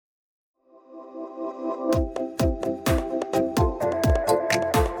Hello,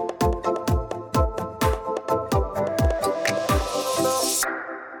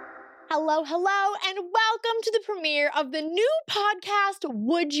 hello, and welcome to the premiere of the new podcast,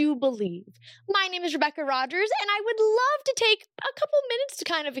 Would You Believe? My name is Rebecca Rogers, and I would love to take a couple minutes to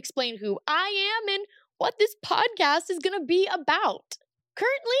kind of explain who I am and what this podcast is going to be about.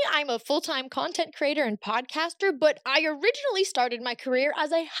 Currently, I'm a full-time content creator and podcaster, but I originally started my career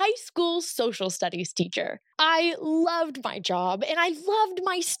as a high school social studies teacher. I loved my job, and I loved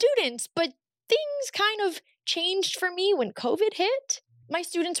my students, but things kind of changed for me when COVID hit. My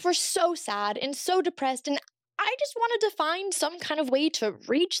students were so sad and so depressed, and I just wanted to find some kind of way to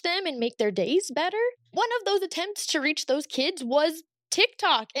reach them and make their days better. One of those attempts to reach those kids was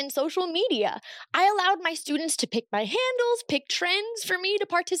TikTok and social media. I allowed my students to pick my handles, pick trends for me to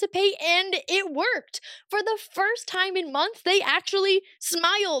participate, and it worked. For the first time in months, they actually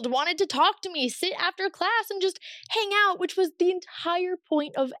smiled, wanted to talk to me, sit after class, and just hang out, which was the entire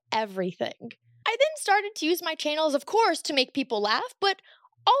point of everything. I then started to use my channels, of course, to make people laugh, but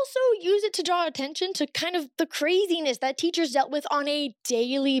also use it to draw attention to kind of the craziness that teachers dealt with on a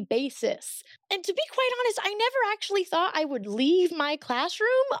daily basis. And to be quite honest, I never actually thought I would leave my classroom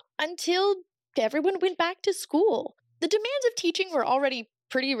until everyone went back to school. The demands of teaching were already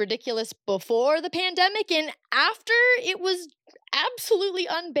pretty ridiculous before the pandemic, and after it was absolutely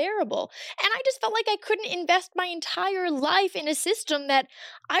unbearable. And I just felt like I couldn't invest my entire life in a system that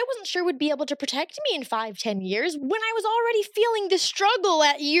I wasn't sure would be able to protect me in 5-10 years when I was already feeling the struggle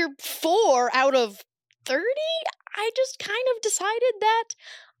at year 4 out of 30. I just kind of decided that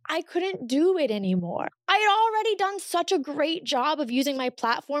I couldn't do it anymore. I had already done such a great job of using my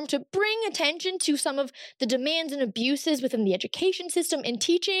platform to bring attention to some of the demands and abuses within the education system and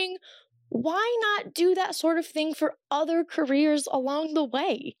teaching. Why not do that sort of thing for other careers along the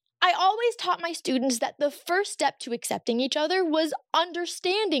way? I always taught my students that the first step to accepting each other was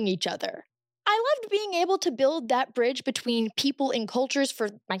understanding each other. I loved being able to build that bridge between people and cultures for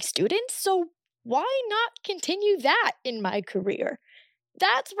my students, so why not continue that in my career?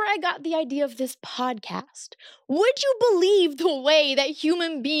 That's where I got the idea of this podcast. Would you believe the way that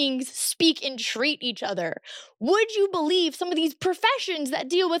human beings speak and treat each other? Would you believe some of these professions that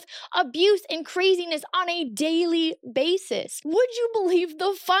deal with abuse and craziness on a daily basis? Would you believe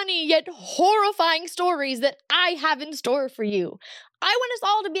the funny yet horrifying stories that I have in store for you? I want us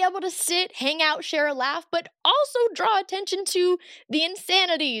all to be able to sit, hang out, share a laugh, but also draw attention to the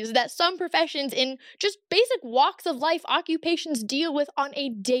insanities that some professions in just basic walks of life occupations deal with on a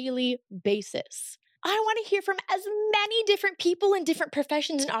daily basis. I want to hear from as many different people in different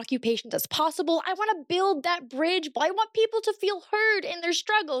professions and occupations as possible. I want to build that bridge, but I want people to feel heard in their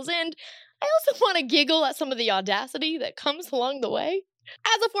struggles, and I also want to giggle at some of the audacity that comes along the way.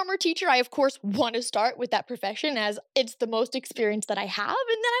 As a former teacher, I of course want to start with that profession as it's the most experience that I have, and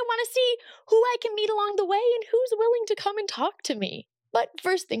then I want to see who I can meet along the way and who's willing to come and talk to me. But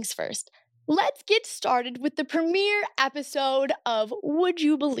first things first, let's get started with the premiere episode of Would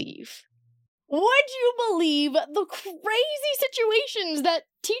You Believe? Would you believe the crazy situations that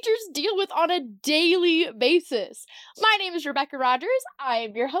teachers deal with on a daily basis? My name is Rebecca Rogers. I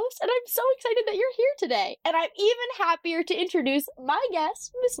am your host, and I'm so excited that you're here today. And I'm even happier to introduce my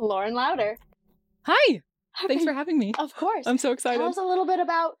guest, Miss Lauren Louder. Hi. Thanks for having me. Of course. I'm so excited. Tell us a little bit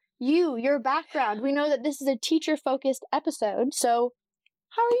about you, your background. We know that this is a teacher-focused episode, so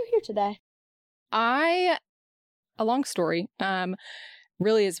how are you here today? A long story.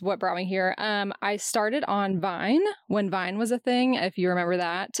 Really is what brought me here. I started on Vine when Vine was a thing, if you remember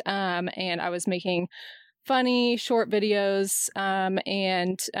that. And I was making funny short videos,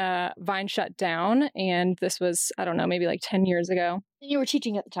 and Vine shut down. And this was, I don't know, maybe like 10 years ago. And you were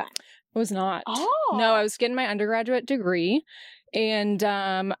teaching at the time? I was not. Oh. No, I was getting my undergraduate degree. And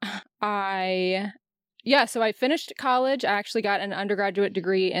so I finished college. I actually got an undergraduate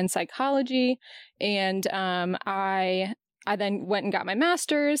degree in psychology. And I then went and got my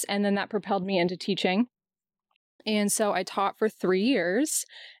master's, and then that propelled me into teaching. And so I taught for 3 years.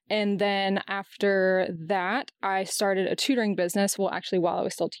 And then after that, I started a tutoring business. Well, actually, while I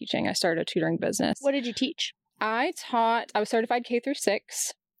was still teaching, I started a tutoring business. What did you teach? I was certified K through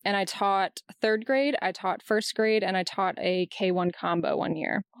 6, and I taught 3rd grade, I taught 1st grade, and I taught a K-1 combo 1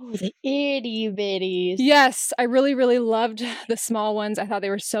 year. Oh, the itty bitties. Yes, I really, really loved the small ones. I thought they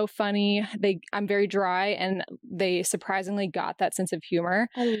were so funny. I'm very dry, and they surprisingly got that sense of humor.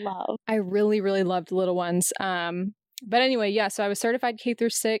 I really, really loved little ones. But anyway, yeah, so I was certified K through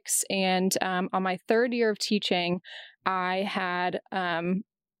 6, and on my 3rd year of teaching, I had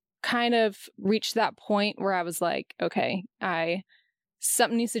kind of reached that point where I was like, okay, I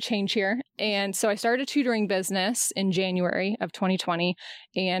something needs to change here. And so I started a tutoring business in January of 2020.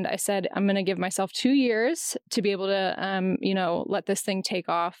 And I said, I'm going to give myself 2 years to be able to, let this thing take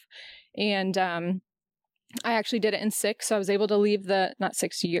off. And I actually did it in 6. So I was able to leave not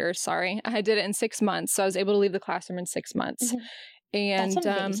 6 years, sorry. I did it in 6 months. So I was able to leave the classroom in 6 months. Mm-hmm. And That's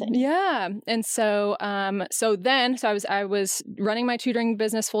amazing. yeah. And so I was running my tutoring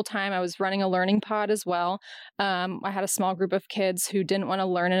business full time. I was running a learning pod as well. I had a small group of kids who didn't want to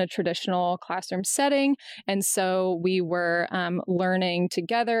learn in a traditional classroom setting. And so we were learning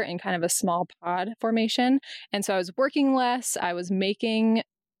together in kind of a small pod formation. And so I was working less. I was making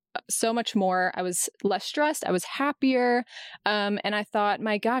so much more. I was less stressed. I was happier. And I thought,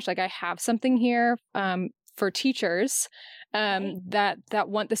 my gosh, like I have something here for teachers that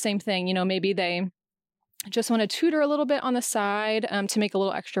want the same thing. Maybe they just want to tutor a little bit on the side to make a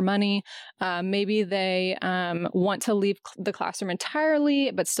little extra money. Maybe they want to leave the classroom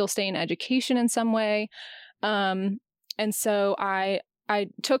entirely, but still stay in education in some way. And so I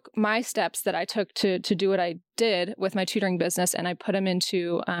took my steps that I took to do what I did with my tutoring business, and I put them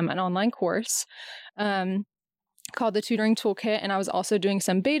into an online course called the Tutoring Toolkit. And I was also doing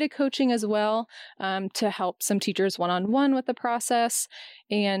some beta coaching as well to help some teachers one-on-one with the process.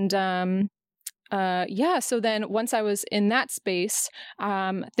 And so then once I was in that space,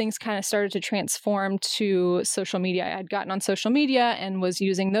 things kind of started to transform to social media. I had gotten on social media and was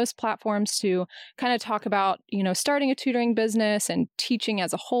using those platforms to kind of talk about, starting a tutoring business and teaching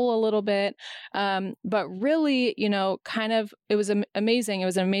as a whole a little bit. But really, it was amazing. It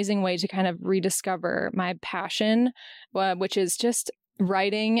was an amazing way to kind of rediscover my passion, which is just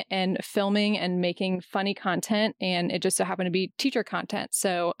writing and filming and making funny content. And it just so happened to be teacher content.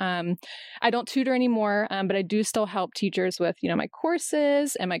 So I don't tutor anymore, but I do still help teachers with, my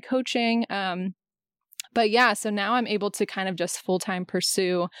courses and my coaching. But yeah, so now I'm able to kind of just full-time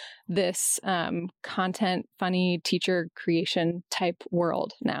pursue this content, funny teacher creation type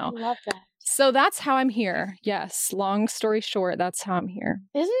world now. I love that. So that's how I'm here. Yes. Long story short, that's how I'm here.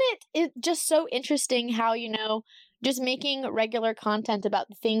 Isn't it just so interesting how, just making regular content about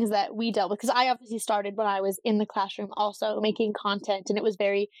the things that we dealt with? Because I obviously started when I was in the classroom also making content, and it was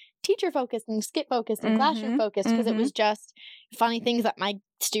very teacher focused and skit focused and classroom focused because it was just funny things that my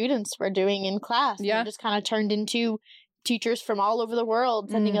students were doing in class. Yeah. And it just kind of turned into teachers from all over the world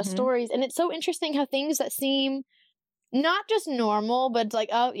sending us stories. And it's so interesting how things that seem not just normal, but it's like,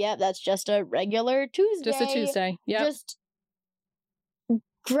 oh yeah, that's just a regular Tuesday. Just a Tuesday. Yeah. Just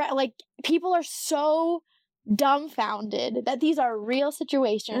like people are so dumbfounded that these are real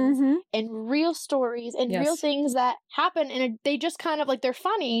situations and real stories and real things that happen, and they just kind of like, they're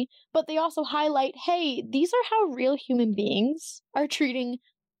funny, but they also highlight, hey, these are how real human beings are treating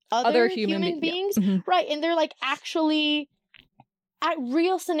other human beings. Right. And they're like actually at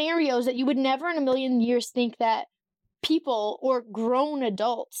real scenarios that you would never in a million years think that people or grown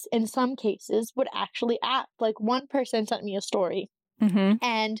adults in some cases would actually act. Like one person sent me a story.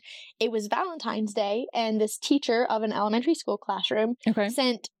 And it was Valentine's Day, and this teacher of an elementary school classroom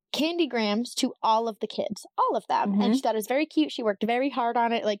sent candygrams to all of the kids, all of them. And she thought it was very cute. She worked very hard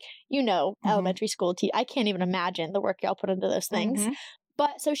on it. Like, elementary school I can't even imagine the work y'all put into those things.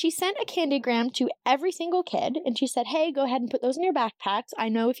 But so she sent a candygram to every single kid, and she said, hey, go ahead and put those in your backpacks. I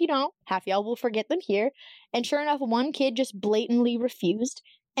know if you don't, half y'all will forget them here. And sure enough, one kid just blatantly refused.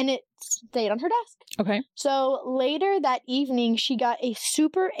 And it stayed on her desk. Okay. So later that evening, she got a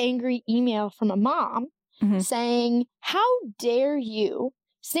super angry email from a mom saying, how dare you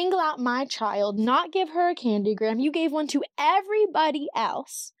single out my child, not give her a candygram? You gave one to everybody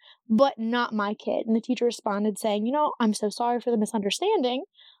else, but not my kid. And the teacher responded saying, I'm so sorry for the misunderstanding.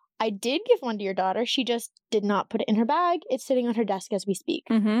 I did give one to your daughter. She just did not put it in her bag. It's sitting on her desk as we speak.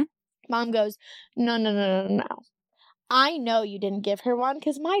 Mom goes, no. I know you didn't give her one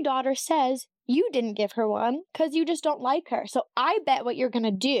because my daughter says you didn't give her one because you just don't like her. So I bet what you're going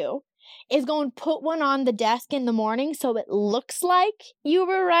to do is go and put one on the desk in the morning so it looks like you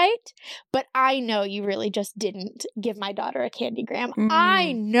were right. But I know you really just didn't give my daughter a candygram.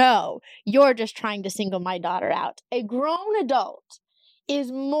 I know you're just trying to single my daughter out. A grown adult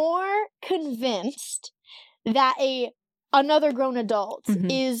is more convinced that another grown adult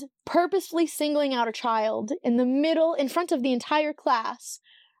is purposefully singling out a child in front of the entire class,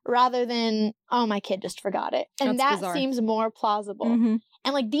 rather than, oh, my kid just forgot it. And that's bizarre. Seems more plausible.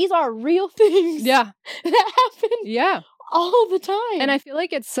 And like, these are real things that happen all the time. And I feel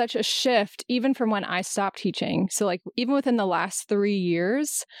like it's such a shift, even from when I stopped teaching. So like, even within the last 3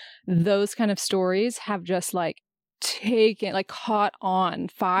 years, those kind of stories have just like caught on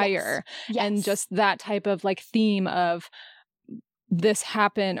fire. And just that type of like theme of this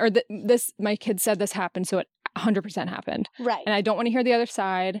happened, or this, my kid said this happened, so it 100% happened. Right. And I don't want to hear the other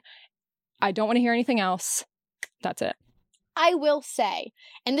side. I don't want to hear anything else. That's it. I will say,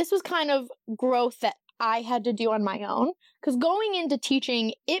 and this was kind of growth that I had to do on my own, because going into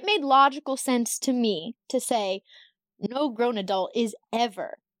teaching, it made logical sense to me to say no grown adult is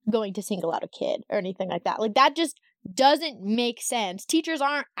ever going to single out a kid or anything like that. Like, that just doesn't make sense. Teachers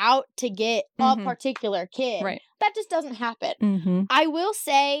aren't out to get a particular kid. Right. That just doesn't happen. I will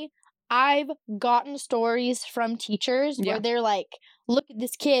say I've gotten stories from teachers where they're like, look at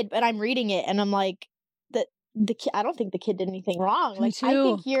this kid, but I'm reading it and I'm like, the kid, I don't think the kid did anything wrong. Like, I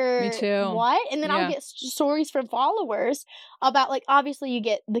think you're Me too. What? And then I'll get stories from followers about, like, obviously you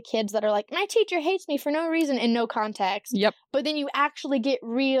get the kids that are like, my teacher hates me for no reason and no context. Yep. But then you actually get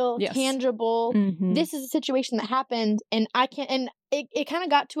real, tangible, this is a situation that happened, and I can't, and it kind of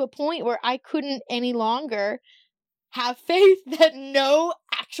got to a point where I couldn't any longer have faith that no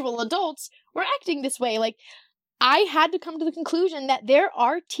actual adults were acting this way. Like, I had to come to the conclusion that there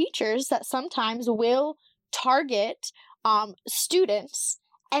are teachers that sometimes will target students,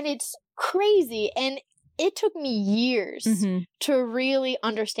 and it's crazy, and it took me years to really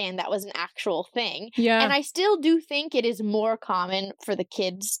understand that was an actual thing. And I still do think it is more common for the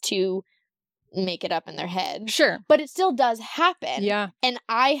kids to make it up in their head, but it still does happen. And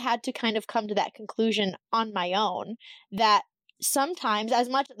I had to kind of come to that conclusion on my own, that sometimes, as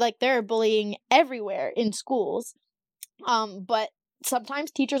much like there are bullying everywhere in schools, but sometimes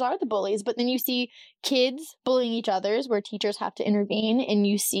teachers are the bullies, but then you see kids bullying each other's where teachers have to intervene, and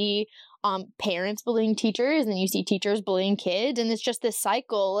you see parents bullying teachers, and you see teachers bullying kids, and it's just this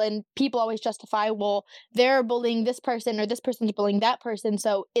cycle, and people always justify, well, they're bullying this person or this person's bullying that person,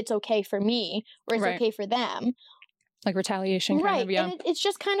 so it's okay for me, or it's okay for them. Like retaliation kind of, and it's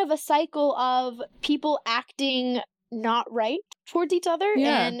just kind of a cycle of people acting not right towards each other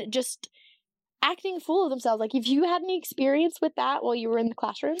and just acting full of themselves. Like, if you had any experience with that while you were in the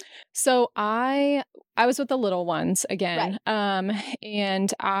classroom? So I was with the little ones again.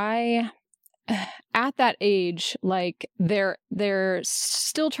 And I, at that age, like they're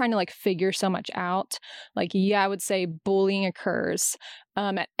still trying to like figure so much out. Like, I would say bullying occurs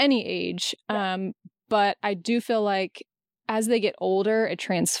at any age. But I do feel like as they get older, it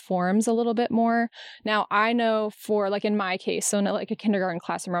transforms a little bit more. Now, I know for, like, in my case, so in like a kindergarten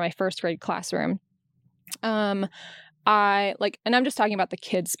classroom or my first grade classroom, I like, and I'm just talking about the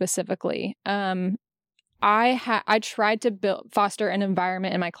kids specifically. I tried to foster an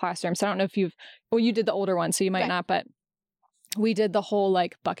environment in my classroom. So I don't know if you did the older one, so you might not, but we did the whole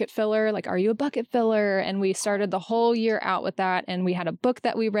like bucket filler, like, are you a bucket filler? And we started the whole year out with that. And we had a book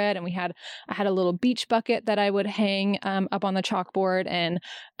that we read, and I had a little beach bucket that I would hang up on the chalkboard. And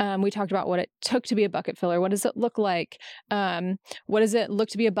we talked about what it took to be a bucket filler. What does it look like? What does it look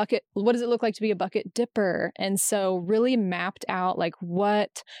to be a bucket? What does it look like to be a bucket dipper? And so really mapped out like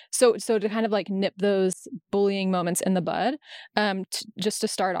so to kind of like nip those bullying moments in the bud, just to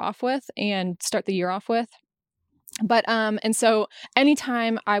start off with and start the year off with. But, and so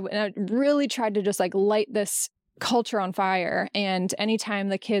anytime I really tried to just like light this culture on fire, and anytime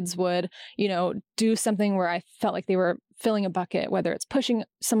the kids would, do something where I felt like they were filling a bucket, whether it's pushing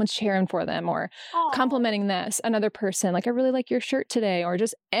someone's chair in for them or complimenting another person, like, I really like your shirt today, or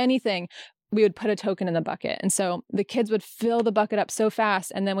just anything, we would put a token in the bucket. And so the kids would fill the bucket up so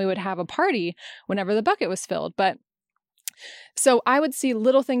fast, and then we would have a party whenever the bucket was filled. But so I would see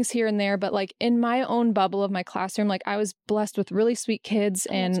little things here and there, but like in my own bubble of my classroom, like I was blessed with really sweet kids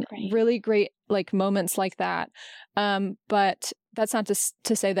and really great like moments like that. But that's not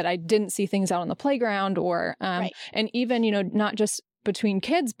to say that I didn't see things out on the playground or, and even, not just between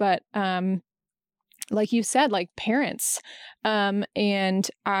kids, but, like you said, like parents. And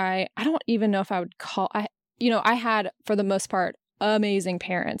I don't even know if I would I had, for the most part, amazing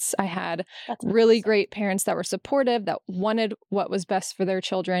parents. I had really great parents that were supportive, that wanted what was best for their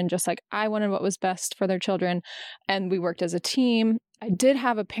children, just like I wanted what was best for their children. And we worked as a team. I did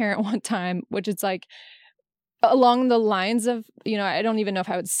have a parent one time, which is like along the lines of, I don't even know if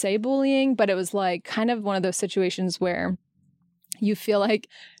I would say bullying, but it was like kind of one of those situations where you feel like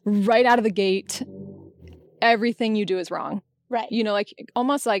right out of the gate, everything you do is wrong. Right. Like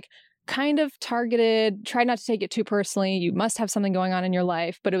almost like kind of targeted, try not to take it too personally. You must have something going on in your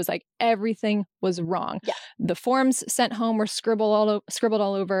life, but it was like everything was wrong. Yeah. The forms sent home were scribbled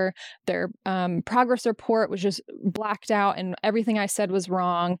all over. Their progress report was just blacked out, and everything I said was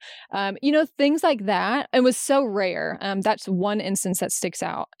wrong. Things like that. It was so rare. That's one instance that sticks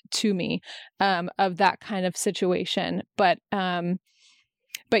out to me of that kind of situation. But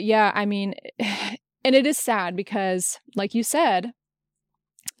yeah, I mean, and it is sad because, like you said,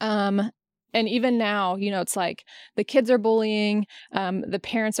 And even now, it's like the kids are bullying, the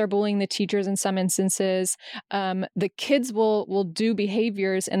parents are bullying the teachers in some instances. The kids will do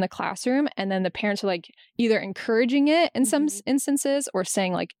behaviors in the classroom, and then the parents are like either encouraging it in some instances or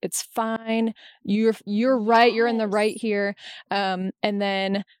saying like, it's fine, you're right, you're in the right here. And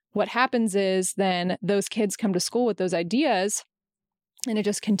then what happens is then those kids come to school with those ideas, and it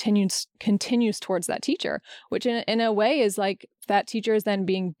just continues towards that teacher, which in a way is like that teacher is then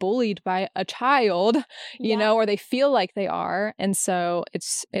being bullied by a child, or they feel like they are. And so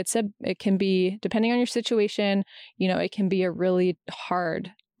it can be, depending on your situation, it can be a really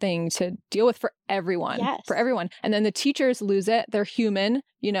hard thing to deal with for everyone. And then the teachers lose it. They're human,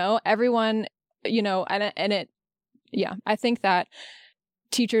 everyone, I think that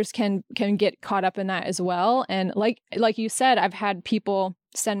teachers can get caught up in that as well. And like you said, I've had people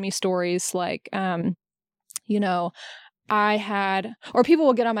send me stories like, or people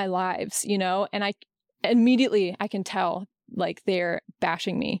will get on my lives, and I immediately can tell like they're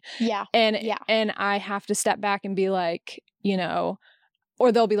bashing me. And I have to step back and be like,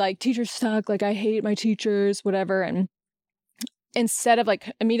 or they'll be like, teachers suck, like I hate my teachers, whatever. And instead of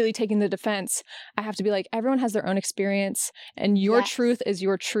like immediately taking the defense, I have to be like, everyone has their own experience, and your truth is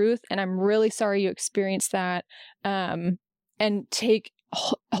your truth. And I'm really sorry you experienced that. And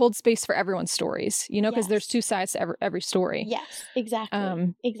hold space for everyone's stories, because there's two sides to every story. Yes,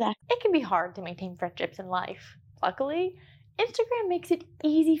 exactly. Exactly. It can be hard to maintain friendships in life. Luckily, Instagram makes it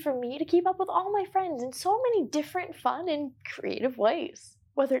easy for me to keep up with all my friends in so many different fun and creative ways.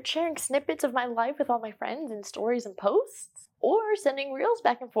 Whether it's sharing snippets of my life with all my friends in stories and posts, or sending reels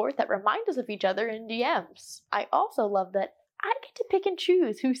back and forth that remind us of each other in DMs. I also love that I get to pick and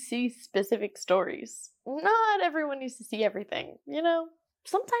choose who sees specific stories. Not everyone needs to see everything,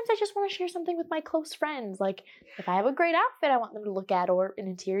 Sometimes I just want to share something with my close friends, like if I have a great outfit I want them to look at, or an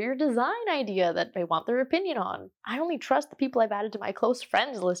interior design idea that I want their opinion on. I only trust the people I've added to my close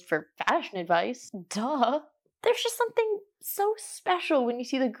friends list for fashion advice. Duh. There's just something so special when you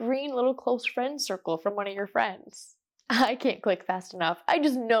see the green little close friend circle from one of your friends. I can't click fast enough. I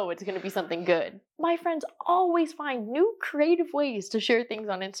just know it's going to be something good. My friends always find new creative ways to share things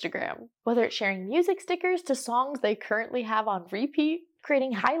on Instagram. Whether it's sharing music stickers to songs they currently have on repeat,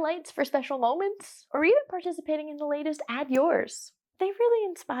 creating highlights for special moments, or even participating in the latest Add Yours. They really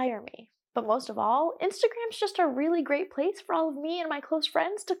inspire me. But most of all, Instagram's just a really great place for all of me and my close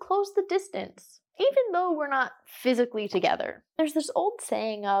friends to close the distance, even though we're not physically together. There's this old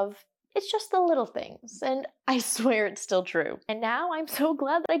saying of, it's just the little things, and I swear it's still true. And now I'm so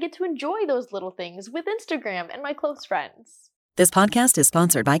glad that I get to enjoy those little things with Instagram and my close friends. This podcast is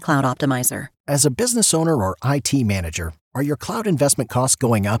sponsored by Cloud Optimizer. As a business owner or IT manager, are your cloud investment costs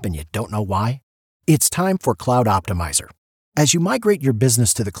going up and you don't know why? It's time for Cloud Optimizer. As you migrate your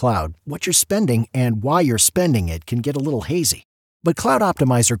business to the cloud, what you're spending and why you're spending it can get a little hazy. But Cloud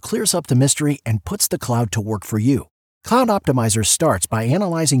Optimizer clears up the mystery and puts the cloud to work for you. Cloud Optimizer starts by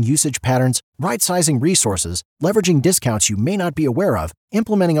analyzing usage patterns, right-sizing resources, leveraging discounts you may not be aware of,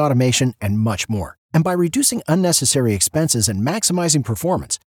 implementing automation, and much more. And by reducing unnecessary expenses and maximizing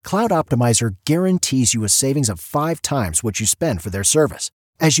performance, Cloud Optimizer guarantees you a savings of 5 times what you spend for their service.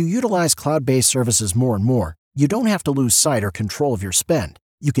 As you utilize cloud-based services more and more, you don't have to lose sight or control of your spend.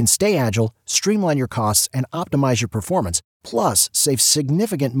 You can stay agile, streamline your costs, and optimize your performance, plus save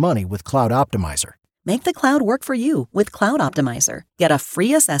significant money with Cloud Optimizer. Make the cloud work for you with Cloud Optimizer. Get a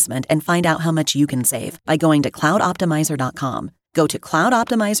free assessment and find out how much you can save by going to cloudoptimizer.com. Go to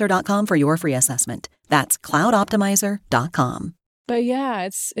cloudoptimizer.com for your free assessment. That's cloudoptimizer.com. But yeah,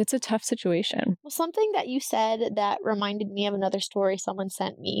 it's a tough situation. Well, something that you said that reminded me of another story someone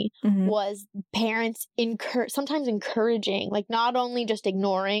sent me was parents sometimes encouraging, like not only just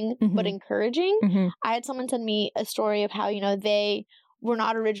ignoring, but encouraging. I had someone send me a story of how, they were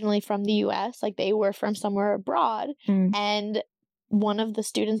not originally from the U.S., like they were from somewhere abroad, and one of the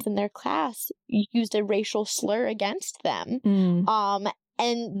students in their class used a racial slur against them.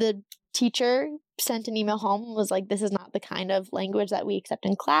 And the teacher sent an email home and was like, this is not the kind of language that we accept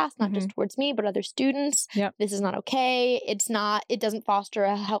in class, not just towards me, but other students. This is not okay. It doesn't foster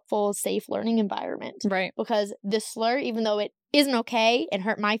a helpful, safe learning environment. Right. Because this slur, even though it isn't okay and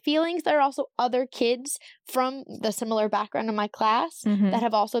hurt my feelings, there are also other kids from the similar background in my class that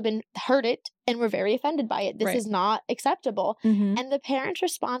have also been hurt it and were very offended by it. This is not acceptable. And the parent's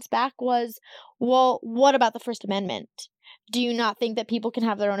response back was, well, what about the First Amendment? Do you not think that people can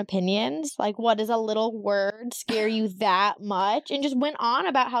have their own opinions? Like, what does a little word scare you that much? And just went on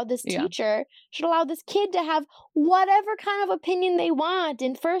about how this teacher should allow this kid to have whatever kind of opinion they want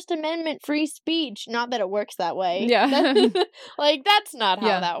in First Amendment free speech. Not that it works that way. Yeah. Like, that's not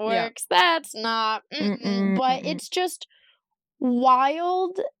how that works. That's not. But it's just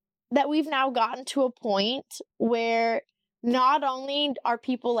wild that we've now gotten to a point where not only are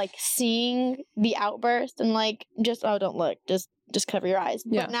people like seeing the outburst and like just don't look, just cover your eyes,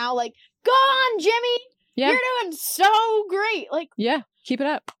 but now like, go on, Jimmy, you're doing so great, like keep it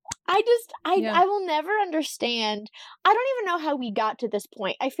up. I will never understand. I don't even know how we got to this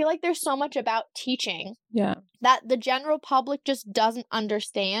point. I feel like there's so much about teaching that the general public just doesn't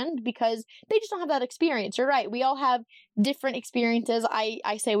understand because they just don't have that experience. You're right. We all have different experiences.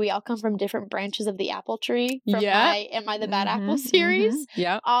 I say we all come from different branches of the apple tree from my Am I the Bad Apple series. We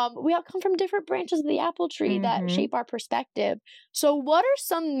all come from different branches of the apple tree that shape our perspective. So what are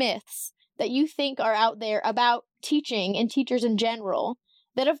some myths that you think are out there about teaching and teachers in general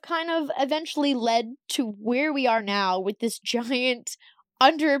that have kind of eventually led to where we are now with this giant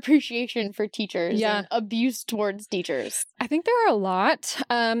underappreciation for teachers and abuse towards teachers? I think there are a lot.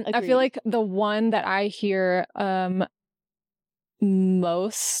 I feel like the one that I hear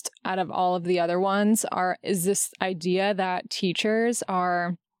most out of all of the other ones is this idea that teachers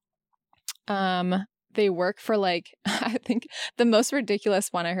are they work for like, I think the most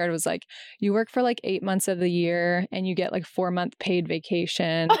ridiculous one I heard was like, you work for like 8 months of the year and you get like 4-month paid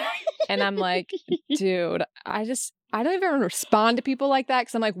vacation. And I'm like, dude, I don't even respond to people like that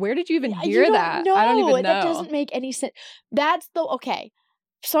because I'm like, where did you even hear that? I don't even know. That doesn't make any sense.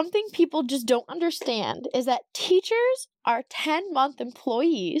 Something people just don't understand is that teachers are 10-month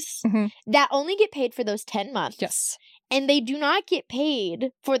employees that only get paid for those 10 months. Yes. And they do not get paid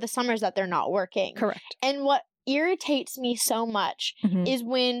for the summers that they're not working. Correct. And what irritates me so much is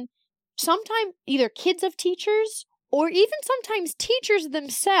when sometimes either kids of teachers or even sometimes teachers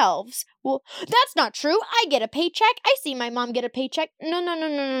themselves that's not true. I get a paycheck. I see my mom get a paycheck. No.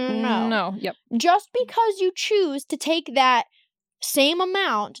 No. Yep. Just because you choose to take that same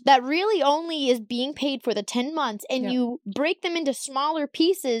amount that really only is being paid for the 10 months and you break them into smaller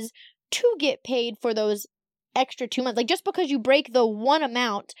pieces to get paid for those extra 2 months, like just because you break the one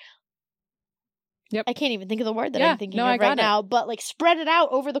amount, I can't even think of the word that I'm thinking of right now, but like spread it out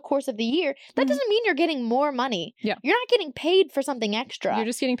over the course of the year, that doesn't mean you're getting more money. You're not getting paid for something extra. You're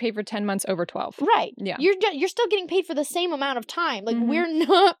just getting paid for 10 months over 12. Right. You're still getting paid for the same amount of time. Like we're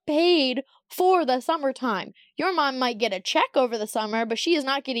not paid for the summertime. Your mom might get a check over the summer, but she is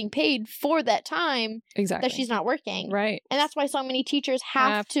not getting paid for that time that she's not working. Right. And that's why so many teachers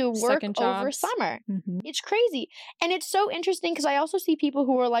have to work over summer. It's crazy. And it's so interesting because I also see people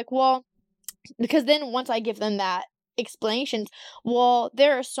who are like, well, because then once I give them that explanations, well,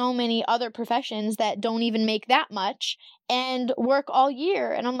 there are so many other professions that don't even make that much and work all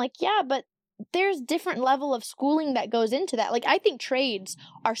year. And I'm like, yeah, but there's different level of schooling that goes into that. Like, I think trades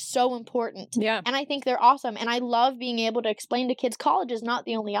are so important. Yeah. And I think they're awesome. And I love being able to explain to kids college is not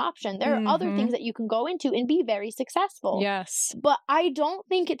the only option. There are other things that you can go into and be very successful. Yes. But I don't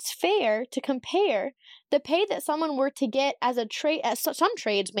think it's fair to compare the pay that someone were to get as a trade, as some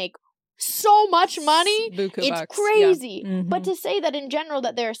trades make so much money. It's crazy. But to say that in general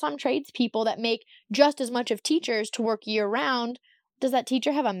that there are some tradespeople that make just as much of teachers to work year round, does that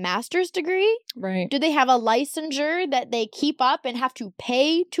teacher have a master's degree? Right. Do they have a licensure that they keep up and have to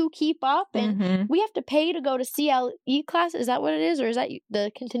pay to keep up? And we have to pay to go to CLE class. Is that what it is? Or is that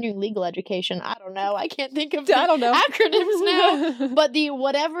the continuing legal education? I don't know. I can't think of the acronyms now. But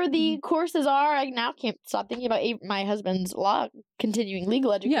whatever the courses are, I now can't stop thinking about my husband's law continuing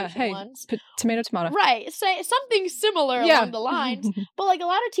legal education ones. Tomato. Right. Say something similar along the lines. But like a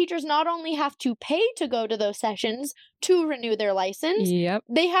lot of teachers not only have to pay to go to those sessions to renew their license,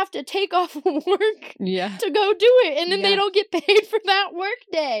 they have to take off work to go do it. And then they don't get paid for that work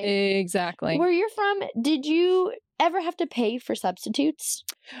day. Exactly. Where you're from, did you ever have to pay for substitutes?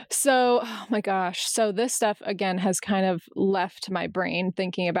 So, oh my gosh. So this stuff, again, has kind of left my brain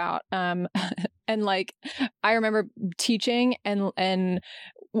thinking about, and like, I remember teaching and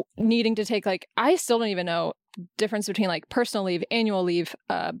needing to take, like, I still don't even know difference between like personal leave, annual leave,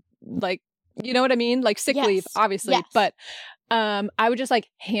 like, you know what I mean? Like sick leave, obviously. But I would just like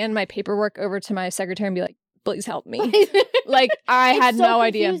hand my paperwork over to my secretary and be like, please help me. Like I had no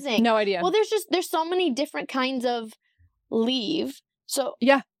idea. No idea. Well, there's so many different kinds of leave. So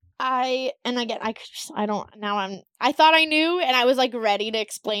I thought I knew and I was like ready to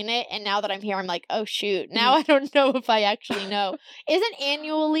explain it. And now that I'm here, I'm like, oh shoot. Now I don't know if I actually know. Isn't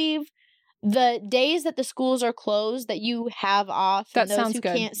annual leave the days that the schools are closed that you have off, That and those sounds who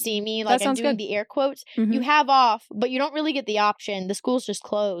good. can't see me, That like I'm sounds doing good. the air quotes, Mhm. you have off, but you don't really get the option. The school's just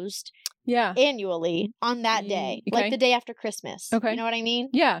closed Yeah. annually on that day, like Okay. the day after Christmas. Okay. You know what I mean?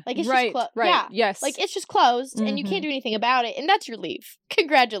 Yeah. Like, it's just right. clo- right. yeah. Yes. Like, it's just closed and you can't do anything about it, and that's your leave.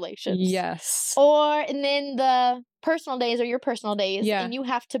 Congratulations. Yes. And then the personal days are your personal days, Yeah. and you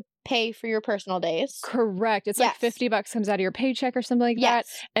have to pay for your personal days. Correct. It's like Yes. $50 comes out of your paycheck or something like that.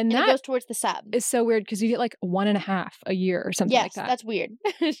 Yes. And And that it goes towards the sub. is so weird because you get like 1.5 a year or something Yes, like that. that's weird.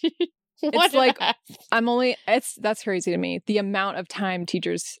 It's like that's crazy to me. The amount of time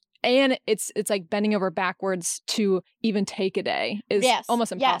teachers, and it's like bending over backwards to even take a day is Yes,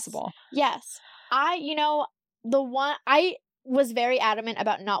 almost yes. impossible. Yes. I was very adamant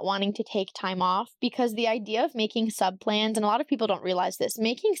about not wanting to take time off because the idea of making sub plans, and a lot of people don't realize this,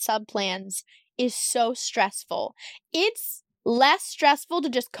 making sub plans is so stressful. It's less stressful to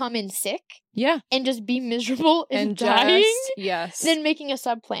just come in sick Yeah. and just be miserable and And dying yes. than making a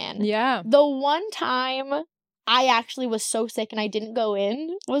sub plan. Yeah. The one time I actually was so sick and I didn't go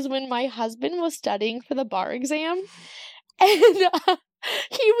in was when my husband was studying for the bar exam, and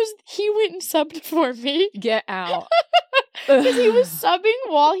he went and subbed for me Get out. because he was subbing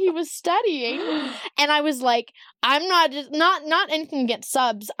while he was studying, and I was like, I'm not anything against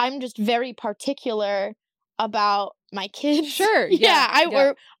subs. I'm just very particular about my kids. Sure. Yeah.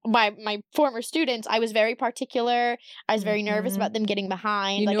 Or my former students, I was very particular. I was very nervous about them getting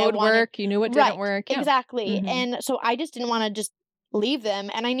behind. You like, knew I it would wanted- work. You knew it Right, didn't work. Yeah. Exactly. Mhm. And so I just didn't want to just leave them.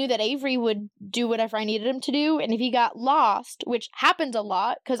 And I knew that Avery would do whatever I needed him to do. And if he got lost, which happens a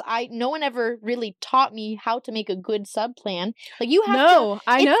lot, because no one ever really taught me how to make a good sub plan. Like, you have to. No,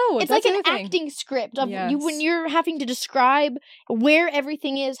 I It's- know. It's That's like an the other thing. acting script of Yes. you when you're having to describe where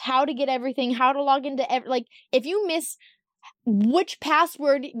everything is, how to get everything, how to log into like if you miss which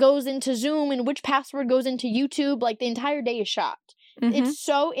password goes into Zoom and which password goes into YouTube, like the entire day is shot. Mhm. It's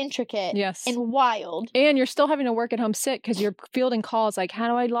so intricate Yes. and wild. And you're still having to work at home sick because you're fielding calls like, how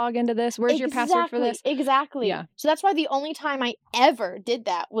do I log into this? Where's your password for this? Exactly. Yeah. So that's why the only time I ever did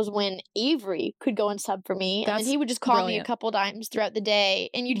that was when Avery could go and sub for me. And That's then he would just call me a brilliant. couple times throughout the day.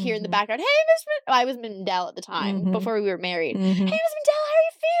 And you'd hear in the Mhm. background, hey, Miss I was Mindell at the time, Mhm. before we were married. Mhm. Hey, Miss Mindell, how are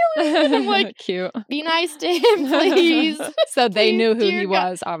you feeling? And I'm like, cute. be nice to him, please. So they Please, knew who dear he God.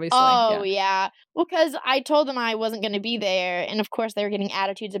 was, obviously. Oh, yeah. Well, because I told them I wasn't going to be there. And of course, they were getting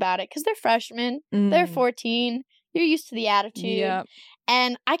attitudes about it because they're freshmen. They're 14. You're used to the attitude. Yeah.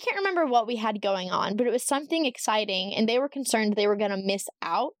 And I can't remember what we had going on, but it was something exciting. And they were concerned they were going to miss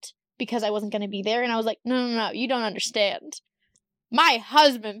out because I wasn't going to be there. And I was like, no, you don't understand. My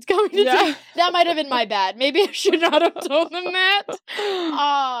husband's going to Yeah. That might have been my bad. Maybe I should not have told them that.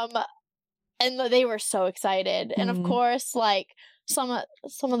 And they were so excited. And of Mhm. course, like, some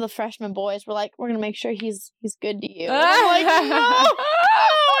of the freshman boys were like, we're going to make sure he's good to you. And I'm like, no,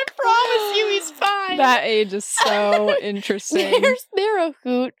 I promise you he's fine. That age is so interesting. They're a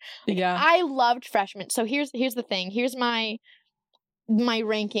hoot. Yeah. I loved freshmen. So here's the thing. Here's my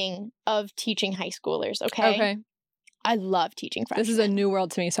ranking of teaching high schoolers, okay? I love teaching freshmen. This is a new world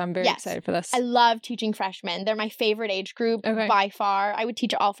to me, so I'm very Yes. excited for this. I love teaching freshmen. They're my favorite age group Okay. by far. I would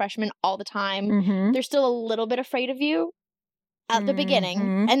teach all freshmen all the time. Mm-hmm. They're still a little bit afraid of you at the beginning,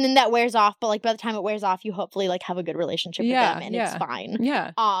 Mhm. and then that wears off, but like by the time it wears off, you hopefully like have a good relationship with Yeah, them and yeah. it's fine.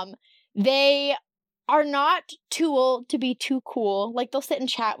 Yeah. They are not too old to be too cool. Like, they'll sit and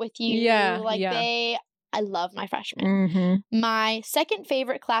chat with you. Yeah, Like, yeah. I love my freshmen. Mm-hmm. My second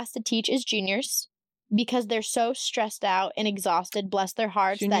favorite class to teach is juniors because they're so stressed out and exhausted, bless their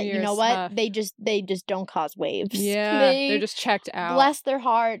hearts, Junior that, you year know is what? tough. They just don't cause waves. Yeah. They They're just checked out. bless their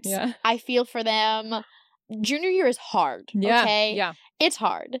hearts. Yeah. I feel for them. Junior year is hard. Yeah. Okay. Yeah. It's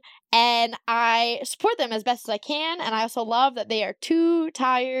hard. And I support them as best as I can. And I also love that they are too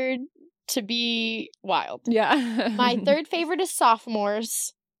tired to be wild. Yeah. My third favorite is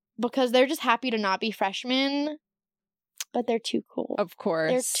sophomores because they're just happy to not be freshmen, but they're too cool. Of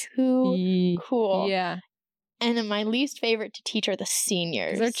course. They're too cool. Yeah. And then my least favorite to teach are the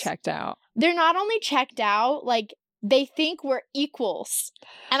seniors. 'Cause they're checked out. They're not only checked out, like, they think we're equals.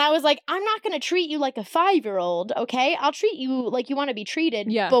 And I was like, I'm not going to treat you like a 5-year-old, okay? I'll treat you like you want to be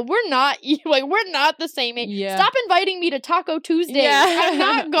treated. Yeah. But we're not, like, we're not the same age. Yeah. Stop inviting me to Taco Tuesday. I'm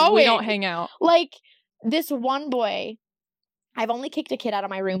not going. We don't hang out. Like, this one boy, I've only kicked a kid out of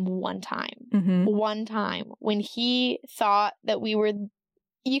my room one time. Mm-hmm. One time when he thought that we were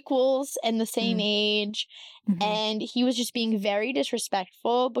equals and the same age, Mm-hmm. and he was just being very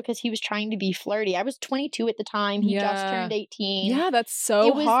disrespectful because he was trying to be flirty. I was 22 at the time. He just Yeah. turned 18. Yeah, that's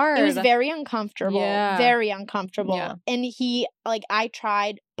so hard. It was very uncomfortable. Yeah. Very uncomfortable. Yeah. And he, like, I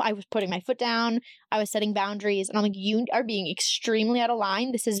tried I was putting my foot down. I was setting boundaries. And I'm like, you are being extremely out of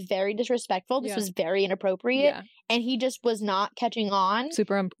line. This is very disrespectful. This was very inappropriate. Yeah. And he just was not catching on.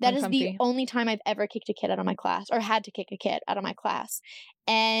 Super That is uncomfy. the only time I've ever kicked a kid out of my class, or had to kick a kid out of my class.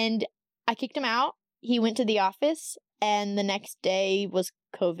 And I kicked him out. He went to the office, and the next day was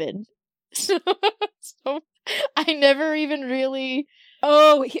COVID. So I never even really.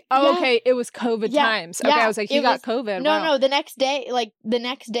 Oh, Yeah. okay. It was COVID Yeah. times. Okay, Yeah. I was like, he It got was- COVID. No, Wow. no. The next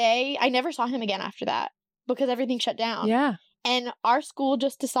day, I never saw him again after that because everything shut down. Yeah. And our school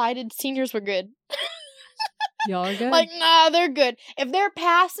just decided seniors were good. Y'all are good. Like, nah, they're good. If they're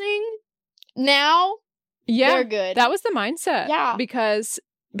passing now, yeah. they're good. That was the mindset. Yeah. Because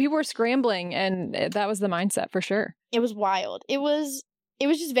people were scrambling, and that was the mindset for sure. It was wild. It was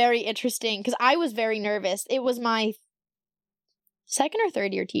just very interesting because I was very nervous. It was my second or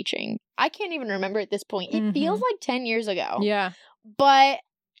third year teaching. I can't even remember at this point. It feels like 10 years ago. Yeah. But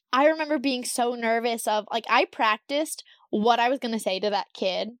I remember being so nervous of, like, I practiced what I was going to say to that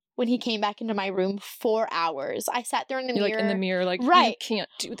kid when he came back into my room 4 hours. I sat there in the You're mirror. like in the mirror, like, Right. you can't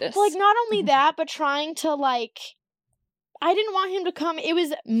do this. Like, not only Mhm. that, but trying to, like, I didn't want him to come. It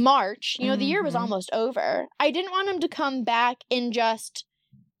was March. You know, the year was Mhm. almost over. I didn't want him to come back and just,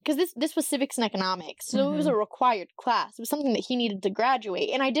 because this was civics and economics. So it was a required class. It was something that he needed to graduate.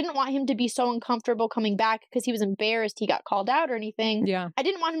 And I didn't want him to be so uncomfortable coming back because he was embarrassed he got called out or anything. Yeah. I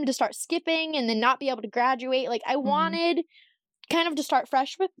didn't want him to start skipping and then not be able to graduate. Like, I wanted kind of to start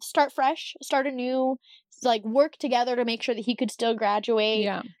a new, like, work together to make sure that he could still graduate.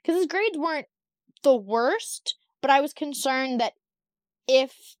 Yeah. Because his grades weren't the worst, but I was concerned that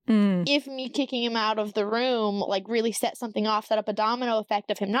if me kicking him out of the room, like, really set something off, set up a domino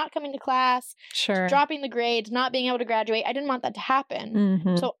effect of him not coming to class, Sure. dropping the grades, not being able to graduate, I didn't want that to happen.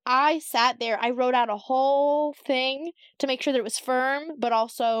 Mhm. So I sat there, I wrote out a whole thing to make sure that it was firm, but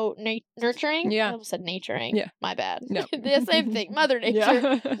also nurturing. Yeah. I almost said naturing. Yeah. My bad. No. The same thing. Mother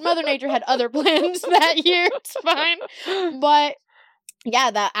Nature. Yeah. Mother Nature had other plans that year. It's fine. But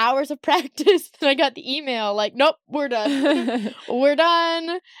yeah, the hours of practice, then I got the email like, nope, we're done. We're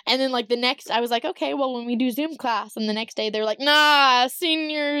done. And then, like, the next, I was like, okay, well, when we do Zoom class, and the next day they're like, nah,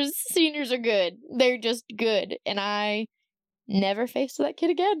 seniors are good. They're just good. And I never faced that kid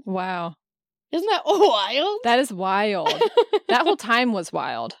again. Wow. Isn't that wild? That is wild. That whole time was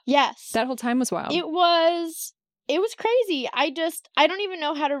wild. Yes. That whole time was wild. It was crazy. I don't even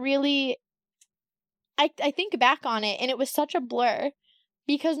know how to really, I think back on it, and it was such a blur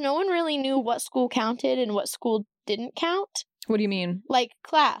because no one really knew what school counted and what school didn't count. What do you mean? Like,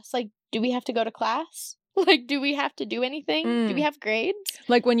 class. Like, do we have to go to class? Like, do we have to do anything? Do we have grades?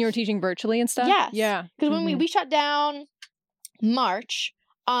 Like when you were teaching virtually and stuff? Yes. Yeah. Because when we shut down March,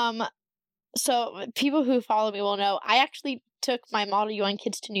 so people who follow me will know, I actually took my Model UN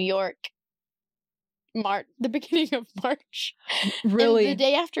kids to New York the beginning of March. Really? And the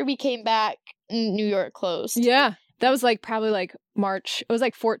day after we came back, New York closed. Yeah. That was like probably like March. It was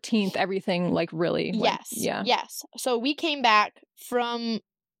like 14th, everything like really went. Yes. Yeah. Yes. So we came back from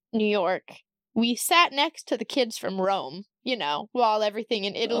New York. We sat next to the kids from Rome, you know, while everything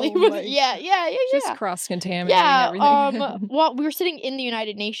in Italy Oh was my yeah. Just cross-contaminating Yeah, everything. well, we were sitting in the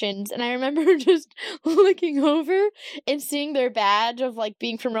United Nations, and I remember just looking over and seeing their badge of, like,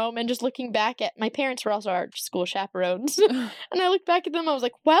 being from Rome, and just looking back at, my parents were also our school chaperones, and I looked back at them, I was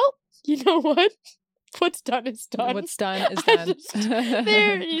like, well, you know what? What's done is done. What's done is I done. just-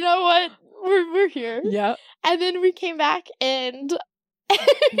 there, you know what? We're here. Yep. And then we came back, and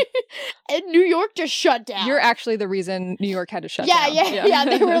and New York just shut down. You're actually the reason New York had to shut yeah, down. yeah.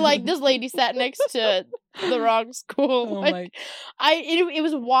 They were like, this lady sat next to the wrong school. Oh Like, it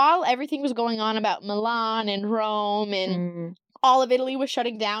was while everything was going on about Milan and Rome and all of Italy was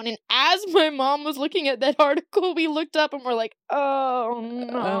shutting down. And as my mom was looking at that article, we looked up and we're like, oh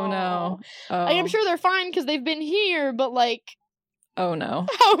no. Oh no. Oh. Like, I'm sure they're fine because they've been here, but, like, Oh no.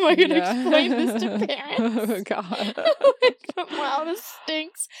 how am I going to Yeah. explain this to parents? Oh god. Like, wow, this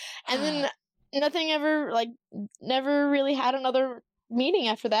stinks. And then nothing ever, like, never really had another meeting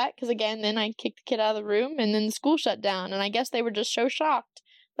after that. Because, again, then I kicked the kid out of the room and then the school shut down. And I guess they were just so shocked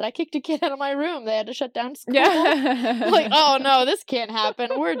that I kicked a kid out of my room. They had to shut down school. Yeah. Like, oh no, this can't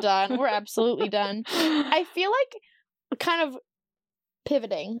happen. We're done. We're absolutely done. I feel like, kind of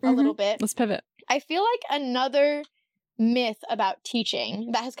pivoting a little bit, Let's pivot. I feel like another myth about teaching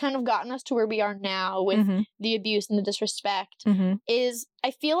that has kind of gotten us to where we are now with the abuse and the disrespect is,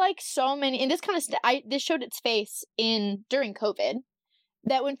 I feel like so many, and this kind of this showed its face during COVID,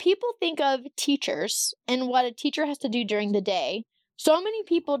 that when people think of teachers and what a teacher has to do during the day, so many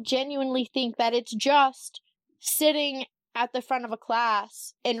people genuinely think that it's just sitting at the front of a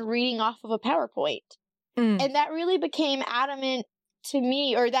class and reading off of a PowerPoint. And that really became adamant to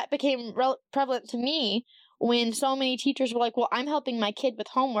me, or that became prevalent to me when so many teachers were like, well, I'm helping my kid with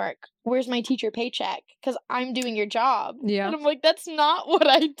homework. Where's my teacher paycheck? Because I'm doing your job. Yeah. And I'm like, that's not what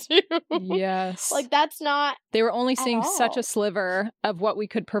I do. Yes. Like, that's not. They were only seeing all. such a sliver of what we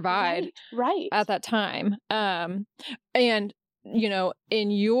could provide Right. at that time. And, you know,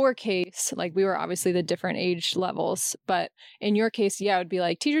 in your case, like, we were obviously the different age levels, but in your case, yeah, it would be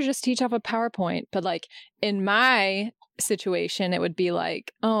like, teachers just teach off a PowerPoint. But like in my situation, it would be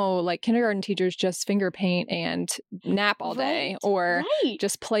like, oh, like kindergarten teachers just finger paint and nap all day, or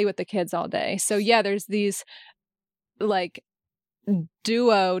just play with the kids all day. So yeah, there's these like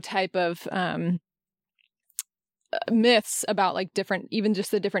duo type of myths about like different, even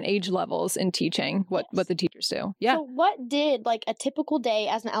just the different age levels in teaching what the teachers do. Yeah. So what did like a typical day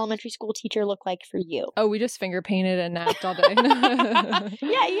as an elementary school teacher look like for you? Oh, we just finger painted and napped all day.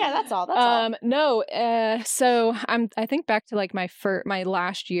 yeah, that's all. That's all. No, so I think back to like my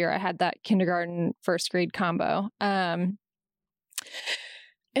last year, I had that kindergarten first grade combo. And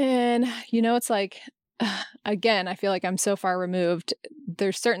you know, it's like, again, I feel like I'm so far removed.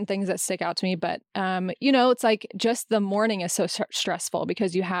 There's certain things that stick out to me, but, you know, it's like just the morning is so stressful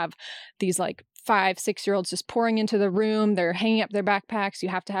because you have these like 5-6-year-olds just pouring into the room. They're hanging up their backpacks. You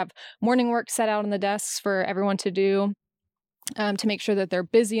have to have morning work set out on the desks for everyone to do. To make sure that they're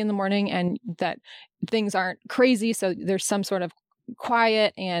busy in the morning and that things aren't crazy. So there's some sort of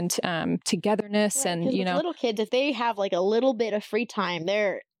quiet and togetherness. Right, and, you know, little kids, if they have like a little bit of free time,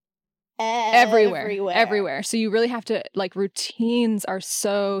 they're everywhere. So you really have to, like, routines are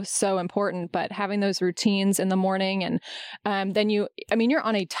so important, but having those routines in the morning and then you're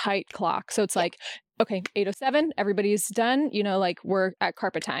on a tight clock. So it's like, okay, 8:07, everybody's done, you know, like we're at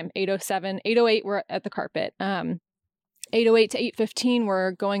carpet time. 8:07, 8:08, we're at the carpet. 8:08 to 8:15,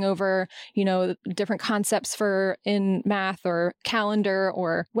 we're going over, you know, different concepts for in math or calendar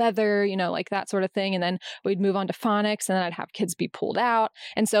or weather, you know, like that sort of thing. And then we'd move on to phonics, and then I'd have kids be pulled out.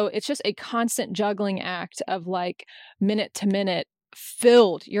 And so it's just a constant juggling act of like minute to minute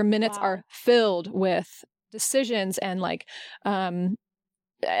filled. Your minutes are filled with decisions and like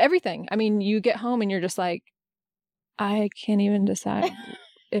everything. I mean, you get home and you're just like, I can't even decide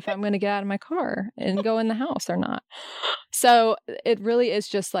if I'm going to get out of my car and go in the house or not. So it really is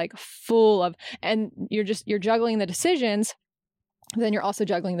just like full of, and you're juggling the decisions. Then you're also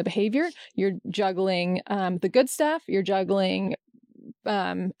juggling the behavior. You're juggling the good stuff. You're juggling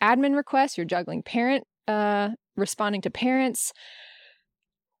admin requests. You're juggling parent responding to parents.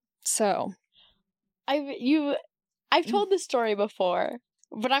 So I've told this story before,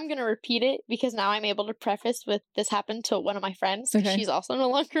 but I'm going to repeat it because now I'm able to preface with this happened to one of my friends. Okay. She's also no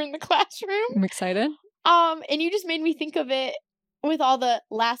longer in the classroom. I'm excited. And you just made me think of it with all the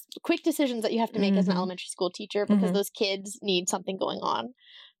last quick decisions that you have to make as an elementary school teacher because those kids need something going on.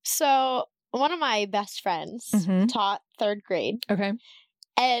 So one of my best friends taught 3rd grade. Okay.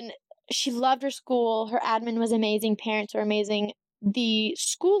 And she loved her school. Her admin was amazing. Parents were amazing. The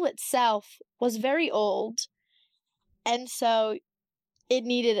school itself was very old. And so it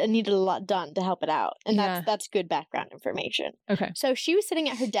needed a lot done to help it out. And that's good background information. Okay. So she was sitting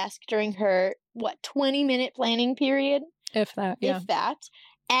at her desk during her, 20-minute planning period? If that, yeah. If that.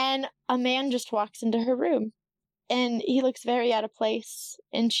 And a man just walks into her room. And he looks very out of place.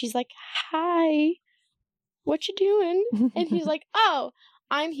 And she's like, hi, what you doing? And he's like, oh,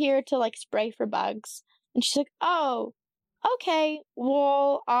 I'm here to, like, spray for bugs. And she's like, oh, okay,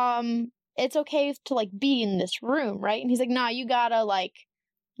 well, it's okay to, like, be in this room, right? And he's like, nah, you gotta, like,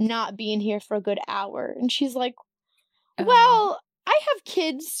 not be in here for a good hour. And she's like, well, I have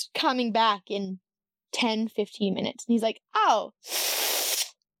kids coming back in 10, 15 minutes. And he's like, oh,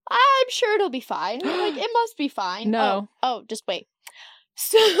 I'm sure it'll be fine. Like, it must be fine. No. Oh, just wait.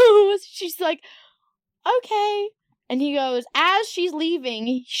 So she's like, okay. And he goes, as she's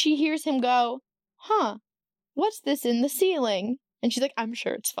leaving, she hears him go, huh, what's this in the ceiling? And she's like, I'm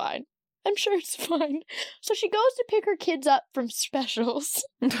sure it's fine. I'm sure it's fine. So she goes to pick her kids up from specials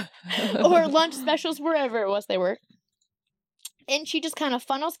or lunch specials, wherever it was they were. And she just kind of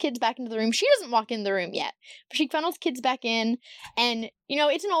funnels kids back into the room. She doesn't walk in the room yet, but she funnels kids back in. And, you know,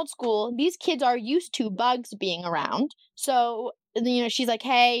 it's an old school. These kids are used to bugs being around. So, you know, she's like,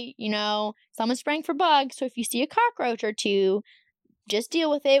 hey, you know, someone's spraying for bugs. So if you see a cockroach or two, just deal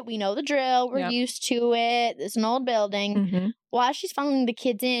with it. We know the drill. We're used to it. It's an old building. Well, as she's funneling the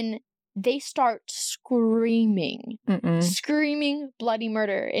kids in, they start screaming bloody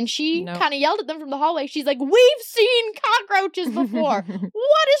murder. And she kind of yelled at them from the hallway. She's like, we've seen cockroaches before. What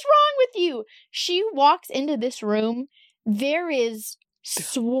is wrong with you? She walks into this room there is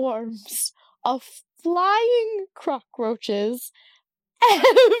swarms of flying cockroaches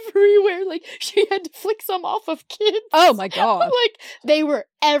everywhere. Like, she had to flick some off of kids. Oh my God. Like, they were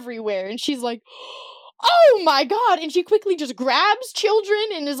everywhere. And she's like, oh my God. And she quickly just grabs children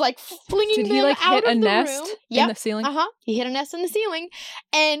and is like flinging Did them he like out hit a of the nest room. in the ceiling? He hit a nest in the ceiling.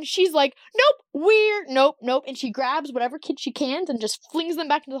 And she's like, nope. And she grabs whatever kid she can and just flings them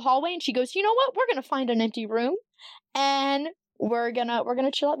back into the hallway. And she goes, you know what? We're going to find an empty room and we're gonna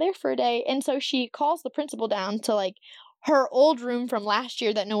chill out there for a day. And so she calls the principal down to like her old room from last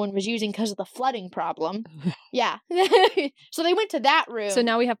year that no one was using because of the flooding problem. Yeah. So they went to that room. So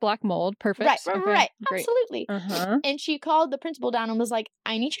now we have black mold. Perfect. Right, Okay, right. Great. Absolutely. Uh-huh. And she called the principal down and was like,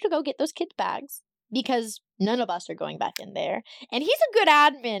 I need you to go get those kids' bags because none of us are going back in there. And he's a good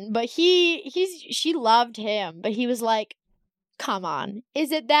admin, but she loved him, but he was like, come on,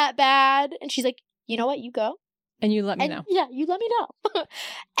 is it that bad? And she's like, you know what? You go. And you let me And know. yeah, you let me know.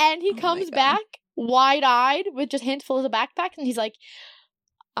 And he Oh my comes God. back wide-eyed with just handfuls of backpacks, and he's like,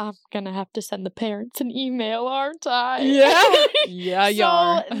 I'm gonna have to send the parents an email, aren't I? Yeah, you So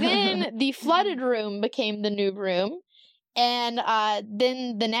are. then the flooded room became the new room. And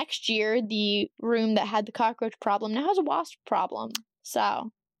then the next year, the room that had the cockroach problem now has a wasp problem.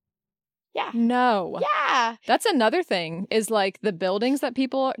 So, yeah. No. Yeah. That's another thing is like the buildings that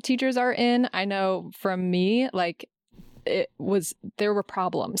teachers are in. I know from me, like there were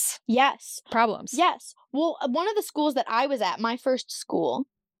problems. Yes. Problems. Yes. Well, one of the schools that I was at, my first school,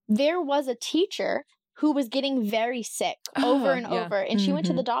 there was a teacher who was getting very sick over and over. And she went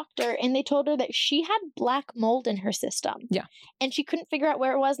to the doctor and they told her that she had black mold in her system. Yeah. And she couldn't figure out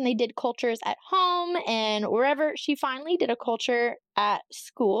where it was. And they did cultures at home and wherever. She finally did a culture at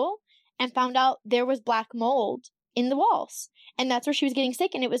school and found out there was black mold in the walls. And that's where she was getting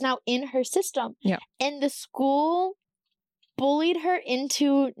sick. And it was now in her system. Yeah. And the school bullied her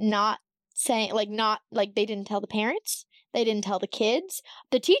into not saying, they didn't tell the parents. They didn't tell the kids.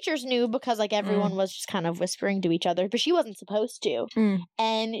 The teachers knew because, like, everyone was just kind of whispering to each other, but she wasn't supposed to.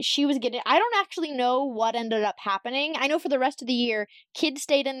 And she was I don't actually know what ended up happening. I know for the rest of the year, kids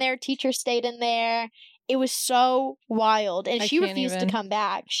stayed in there, teachers stayed in there. It was so wild. And she refused to come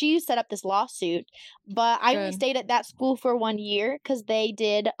back. She set up this lawsuit, but I only stayed at that school for 1 year because they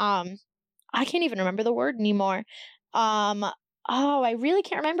did, I can't even remember the word anymore. I really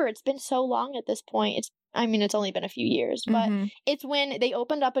can't remember. It's been so long at this point. It's only been a few years, but it's when they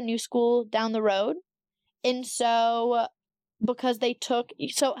opened up a new school down the road. And so because they took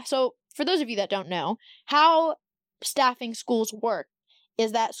so for those of you that don't know, how staffing schools work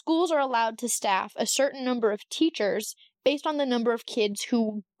is that schools are allowed to staff a certain number of teachers based on the number of kids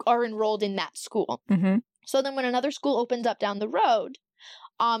who are enrolled in that school. So then when another school opens up down the road,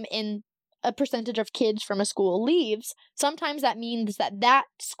 and a percentage of kids from a school leaves, sometimes that means that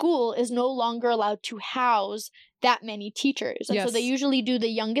school is no longer allowed to house that many teachers. And so they usually do the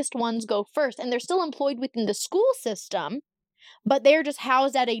youngest ones go first. And they're still employed within the school system, but they're just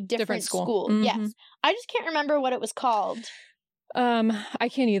housed at a different school. Yes. I just can't remember what it was called. I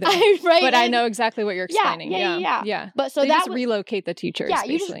can't either. Right? But I know exactly what you're explaining. Yeah. But so they that just relocate the teachers,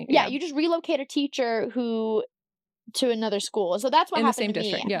 basically. You just relocate a teacher to another school. So that's what in happened the same to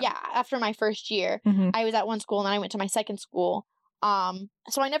district, me. yeah. After my first year, I was at one school and then I went to my second school.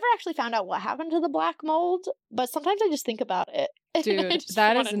 So I never actually found out what happened to the black mold, but sometimes I just think about it. Dude,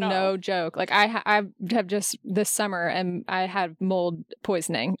 that is no joke. Like I have just this summer and I had mold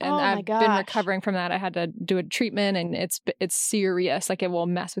poisoning and I've been recovering from that. I had to do a treatment and it's serious. Like it will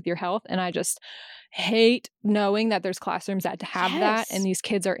mess with your health. And I just hate knowing that there's classrooms that have that and these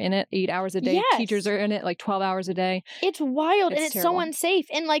kids are in it 8 hours a day. Teachers are in it like 12 hours a day. It's wild and it's terrible. so unsafe.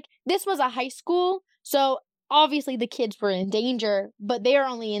 And like this was a high school, so obviously the kids were in danger, but they are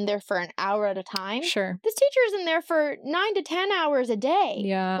only in there for an hour at a time. Sure. This teacher is in there for 9 to 10 hours a day.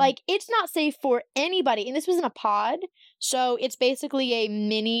 Yeah. Like it's not safe for anybody. And this was in a pod, so it's basically a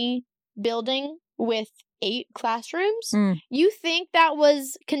mini building with 8 classrooms. You think that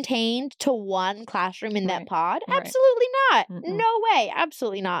was contained to one classroom in that pod? Right. Absolutely not. No way.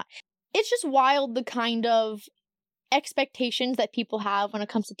 Absolutely not. It's just wild the kind of expectations that people have when it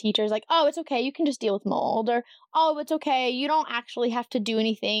comes to teachers. Like, oh, it's okay, you can just deal with mold. Or, oh, it's okay, you don't actually have to do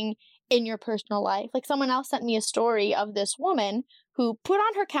anything in your personal life. Like someone else sent me a story of this woman who put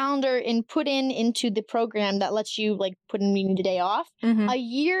on her calendar and put into the program that lets you like put in the day off a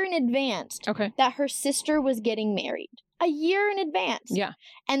year in advance that her sister was getting married. A year in advance. Yeah.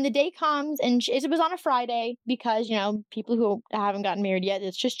 And the day comes and it was on a Friday because, you know, people who haven't gotten married yet,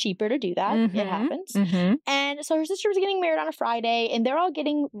 it's just cheaper to do that. It happens. And so her sister was getting married on a Friday and they're all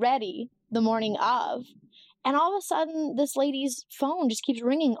getting ready the morning of. And all of a sudden, this lady's phone just keeps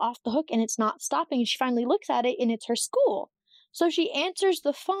ringing off the hook and it's not stopping. And she finally looks at it and it's her school. So she answers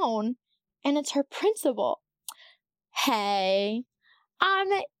the phone and it's her principal. Hey,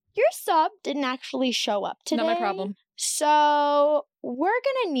 your sub didn't actually show up today. Not my problem. So we're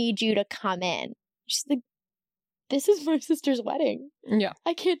going to need you to come in. She's like, this is my sister's wedding. Yeah.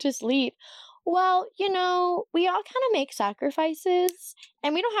 I can't just leave. Well, we all kind of make sacrifices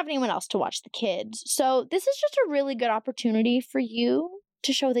and we don't have anyone else to watch the kids. So this is just a really good opportunity for you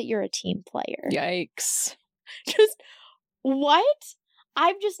to show that you're a team player. Yikes. Just what?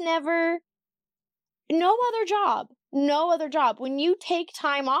 I've just never, no other job. When you take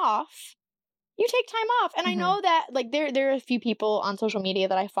time off, you take time off. And I know that like there are a few people on social media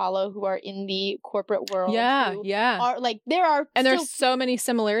that I follow who are in the corporate world. Yeah. Are like there are And there's so many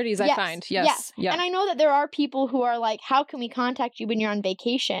similarities I find. Yes. Yeah. And I know that there are people who are like, how can we contact you when you're on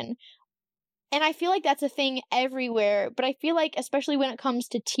vacation? And I feel like that's a thing everywhere. But I feel like especially when it comes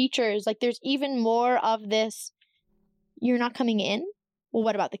to teachers, like there's even more of this, you're not coming in? Well,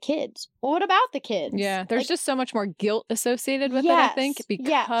 what about the kids? Well, what about the kids? Yeah, there's like, just so much more guilt associated with it, I think,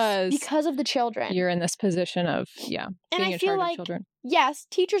 because of the children. You're in this position of, and being I in feel charge like, of children. Yes,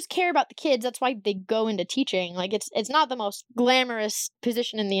 teachers care about the kids. That's why they go into teaching. Like, it's not the most glamorous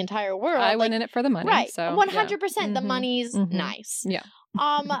position in the entire world. I went in it for the money. Right, So 100%. The money's nice. Yeah.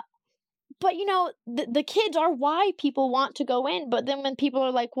 But, the kids are why people want to go in. But then when people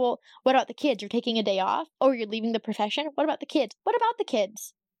are like, well, what about the kids? You're taking a day off? Or you're leaving the profession? What about the kids? What about the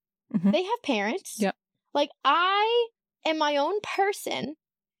kids? Mm-hmm. They have parents. Yep. Like, I am my own person.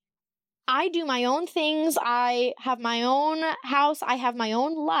 I do my own things. I have my own house. I have my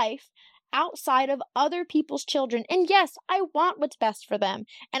own life outside of other people's children. And yes, I want what's best for them.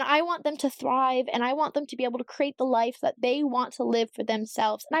 And I want them to thrive. And I want them to be able to create the life that they want to live for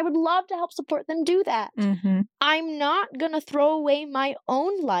themselves. And I would love to help support them do that. Mm-hmm. I'm not going to throw away my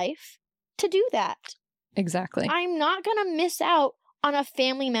own life to do that. Exactly. I'm not going to miss out on a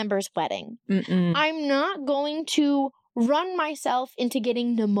family member's wedding. Mm-mm. I'm not going to run myself into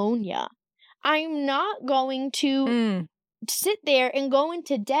getting pneumonia. I'm not going to sit there and go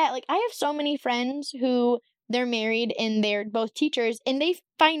into debt. Like, I have so many friends who they're married and they're both teachers and they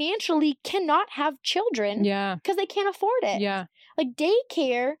financially cannot have children because they can't afford it. Yeah. Like,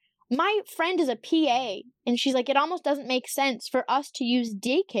 daycare, my friend is a PA and she's like, it almost doesn't make sense for us to use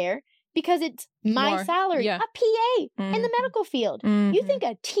daycare because it's my salary, a PA in the medical field. You think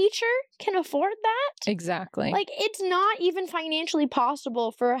a teacher can afford that? Exactly. Like, it's not even financially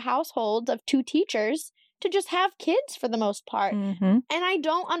possible for a household of 2 teachers to just have kids for the most part. And I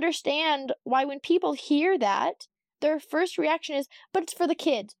don't understand why when people hear that, their first reaction is, but it's for the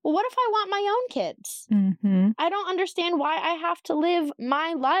kids. Well, what if I want my own kids? I don't understand why I have to live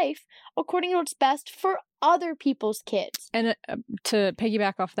my life according to what's best for other people's kids. And to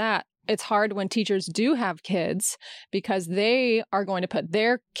piggyback off that, it's hard when teachers do have kids because they are going to put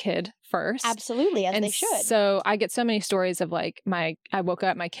their kid first. Absolutely, as they should. So I get so many stories of like I woke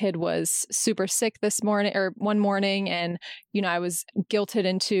up, my kid was super sick one morning and, I was guilted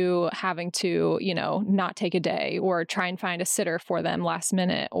into having to, not take a day or try and find a sitter for them last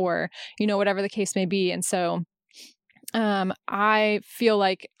minute or, whatever the case may be. And so I feel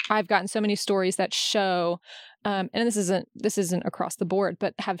like I've gotten so many stories that show and this isn't across the board,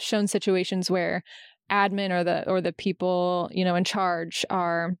 but have shown situations where admin or the people, in charge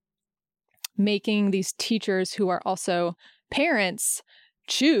are making these teachers who are also parents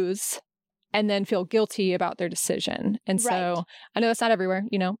choose and then feel guilty about their decision. And so I know that's not everywhere,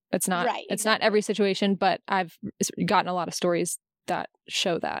 it's not, it's not every situation, but I've gotten a lot of stories that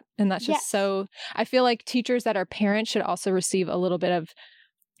show that. And that's just so, I feel like teachers that are parents should also receive a little bit of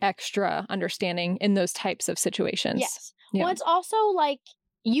extra understanding in those types of situations. Yes. Yeah. Well, it's also like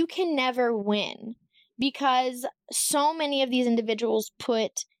you can never win because so many of these individuals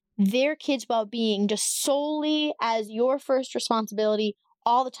put their kids' well-being just solely as your first responsibility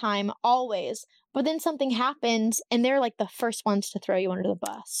all the time, always. But then something happens and they're like the first ones to throw you under the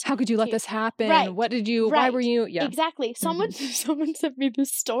bus. How could you let this happen? What did you, why were you? Yeah. Exactly. Someone sent me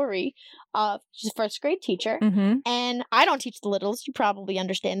this story of, she's a first grade teacher and I don't teach the littles. You probably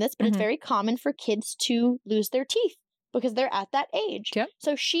understand this, but it's very common for kids to lose their teeth because they're at that age. Yep.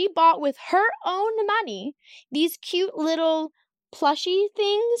 So she bought with her own money these cute little plushy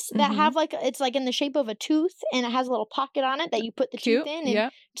things that have it's like in the shape of a tooth and it has a little pocket on it that you put the tooth in and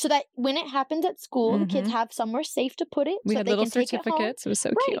so that when it happens at school the kids have somewhere safe to put it we so had they little can take it home. Certificates. It was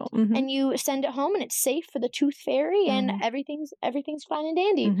so cute. And you send it home and it's safe for the tooth fairy and everything's fine and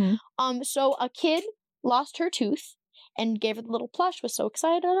dandy. So a kid lost her tooth and gave her the little plush, was so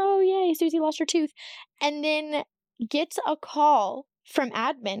excited. Oh, yay, Susie lost her tooth. And then gets a call from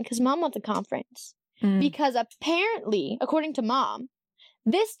admin because mom wants a conference. Because apparently, according to mom,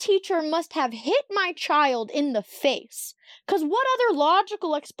 this teacher must have hit my child in the face. Because what other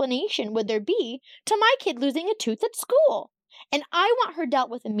logical explanation would there be to my kid losing a tooth at school? And I want her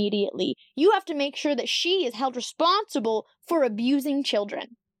dealt with immediately. You have to make sure that she is held responsible for abusing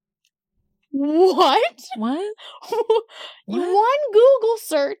children. What? What? One Google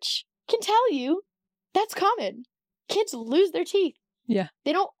search can tell you that's common. Kids lose their teeth. Yeah.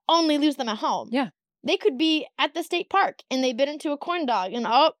 They don't only lose them at home. Yeah. They could be at the state park and they bit into a corn dog and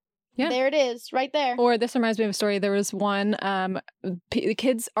there it is, right there. Or this reminds me of a story. There was one, the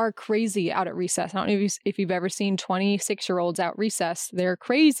kids are crazy out at recess. I don't know if you've ever seen 26-year-olds out recess. They're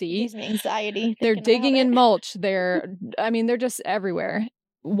crazy. Gives me anxiety. They're digging in it. mulch. They're just everywhere.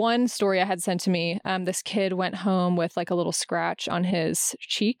 One story I had sent to me, this kid went home with like a little scratch on his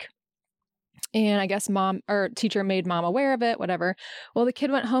cheek. And I guess teacher made mom aware of it, whatever. Well, the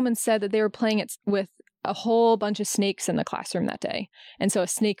kid went home and said that they were playing it with a whole bunch of snakes in the classroom that day. And so a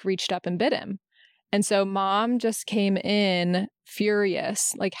snake reached up and bit him. And so mom just came in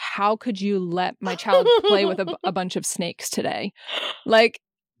furious. Like, how could you let my child play with a bunch of snakes today? Like,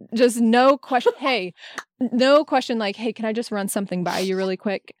 just no question. Hey, no question. Like, hey, can I just run something by you really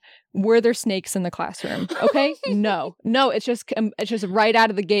quick? Were there snakes in the classroom? Okay. No, it's just right out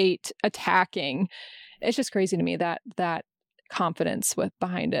of the gate attacking. It's just crazy to me that confidence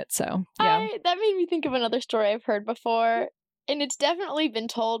behind it. So yeah, that made me think of another story I've heard before, and it's definitely been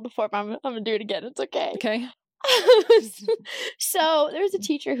told before, but I'm gonna do it again. It's okay. Okay. So there was a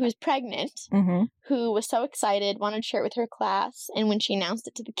teacher who was pregnant, who was so excited, wanted to share it with her class, and when she announced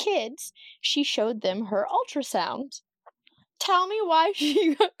it to the kids, she showed them her ultrasound. Tell me why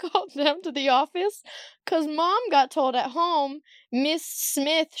she got called down to the office? Because mom got told at home, Miss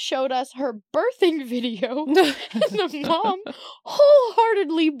Smith showed us her birthing video. And the mom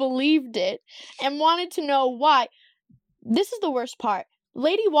wholeheartedly believed it and wanted to know why. This is the worst part.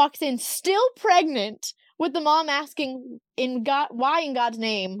 Lady walks in still pregnant with the mom asking, why in God's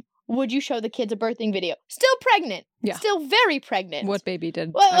name would you show the kids a birthing video? Still pregnant. Yeah. Still very pregnant. What baby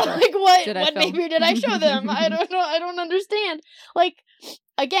did? What baby did I show them? I don't know. I don't understand. Like,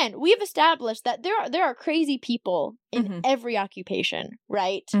 again, we've established that there are crazy people in every occupation,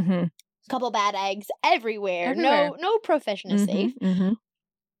 right? Couple bad eggs everywhere. No profession is safe.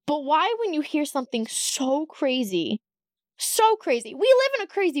 But why, when you hear something so crazy, we live in a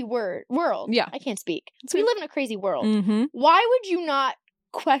crazy world. Yeah. I can't speak. We live in a crazy world. Why would you not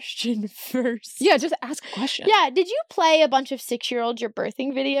question first? Yeah, just ask a question. Yeah, did you play a bunch of 6-year-olds your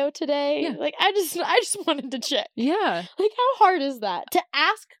birthing video today? Yeah. Like, I just wanted to check. Yeah. Like, how hard is that to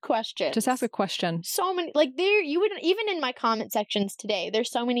ask questions? Just ask a question. So many, like, you would, even in my comment sections today, there's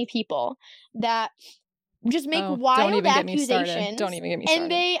so many people that just make wild accusations. Don't even get me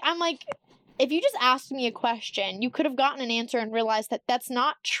started. And I'm like, if you just asked me a question, you could have gotten an answer and realized that that's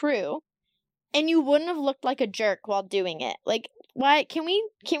not true, and you wouldn't have looked like a jerk while doing it. Like, why can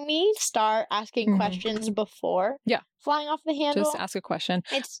we start asking questions before flying off the handle? Just ask a question.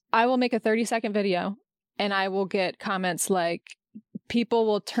 I will make a 30-second video and I will get comments like, people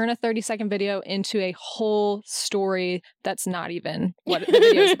will turn a 30-second video into a whole story that's not even what the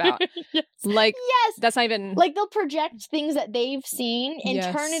video is about. Yes. Like, yes. That's not even... Like, they'll project things that they've seen and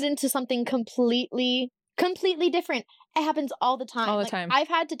turn it into something completely different. It happens all the time. All the time. I've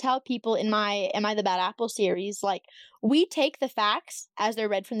had to tell people in my Am I the Bad Apple series, like, we take the facts as they're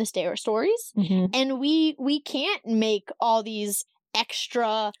read from the stories, and we can't make all these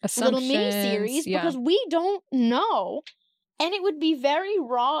extra little mini-series because we don't know. And it would be very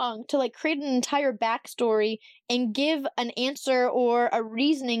wrong to, like, create an entire backstory and give an answer or a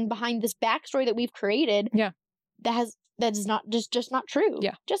reasoning behind this backstory that we've created. Yeah. That is not just not true.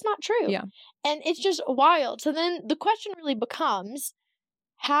 Yeah. Just not true. Yeah. And it's just wild. So then the question really becomes,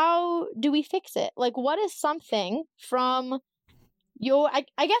 how do we fix it? Like, what is something from I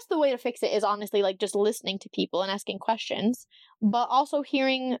guess the way to fix it is honestly, like, just listening to people and asking questions, but also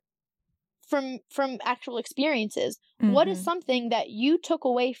hearing from actual experiences. What is something that you took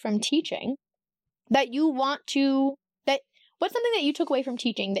away from teaching what's something that you took away from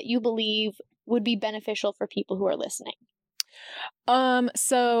teaching that you believe would be beneficial for people who are listening?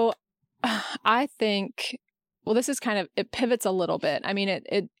 So I think, well, this is kind of, it pivots a little bit. I mean,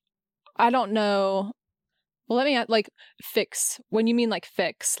 I don't know. Well, let me like fix. When you mean like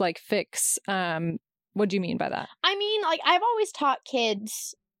fix, what do you mean by that? I mean, like, I've always taught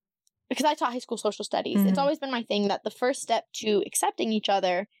kids, because I taught high school social studies. It's always been my thing that the first step to accepting each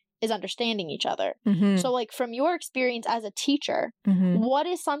other is understanding each other. Mm-hmm. So like from your experience as a teacher, Mm-hmm. what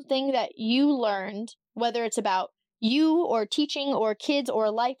is something that you learned, whether it's about you or teaching or kids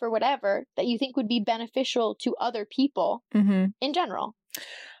or life or whatever, that you think would be beneficial to other people Mm-hmm. in general?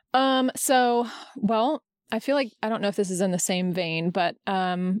 So, well, I feel like, I don't know if this is in the same vein, but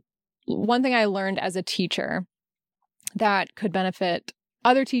one thing I learned as a teacher that could benefit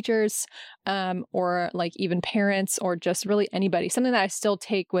other teachers, or like even parents, or just really anybody, something that I still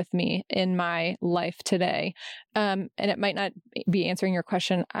take with me in my life today. And it might not be answering your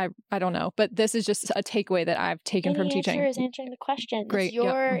question. I don't know, but this is just a takeaway that I've taken from teaching. Any answer is answering the question. Great.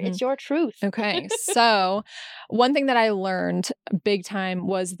 It's your truth. Okay. So one thing that I learned big time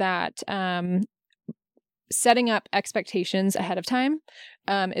was that, setting up expectations ahead of time,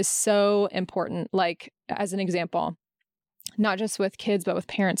 is so important. Like, as an example, not just with kids, but with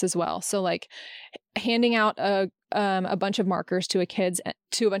parents as well. So like handing out a bunch of markers to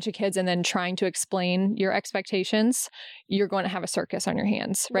a bunch of kids and then trying to explain your expectations, you're going to have a circus on your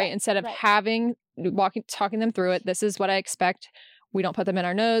hands, right? Instead of talking them through it. This is what I expect. We don't put them in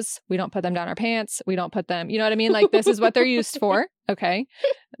our nose. We don't put them down our pants. We don't put them, you know what I mean? Like, this is what they're used for. Okay.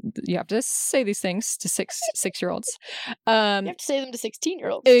 You have to say these things to six-year-olds. You have to say them to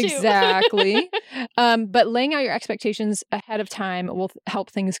 16-year-olds too. Exactly. But laying out your expectations ahead of time will help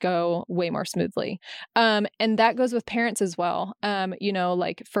things go way more smoothly. And that goes with parents as well.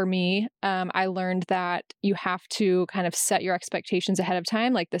 Like for me, I learned that you have to kind of set your expectations ahead of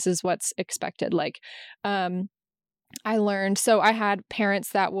time. Like, this is what's expected. Like, I had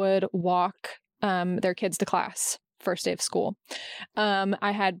parents that would walk their kids to class first day of school.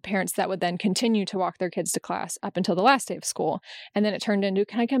 I had parents that would then continue to walk their kids to class up until the last day of school. And then it turned into,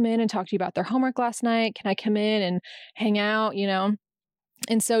 can I come in and talk to you about their homework last night? Can I come in and hang out,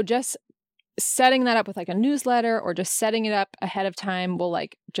 And so just setting that up with like a newsletter or just setting it up ahead of time will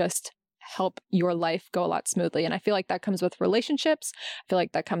like just help your life go a lot smoothly. And I feel like that comes with relationships. I feel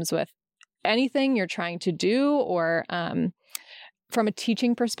like that comes with anything you're trying to do, or from a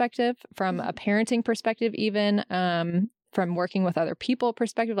teaching perspective, from a parenting perspective, even from working with other people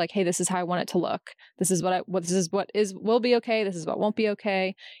perspective, like, hey, this is how I want it to look. This is what will be okay. This is what won't be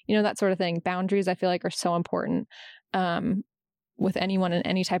okay. That sort of thing. Boundaries, I feel like, are so important with anyone in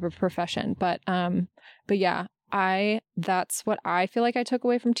any type of profession. But yeah, that's what I feel like I took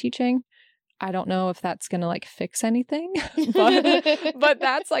away from teaching. I don't know if that's going to like fix anything, but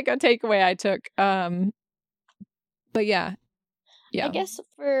that's like a takeaway I took. But yeah. I guess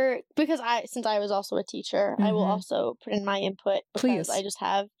since I was also a teacher, I will also put in my input because Please. I just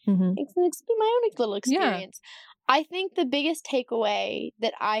have it's been my own little experience. Yeah. I think the biggest takeaway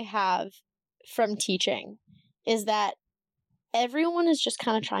that I have from teaching is that everyone is just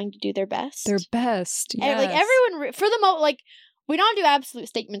kind of trying to do their best. Their best. Yes. And, like, everyone, for the most, like, we don't do absolute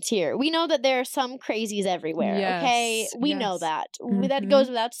statements here. We know that there are some crazies everywhere, yes. Okay? We know that. That goes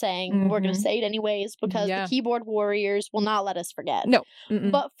without saying. We're going to say it anyways because the keyboard warriors will not let us forget. No.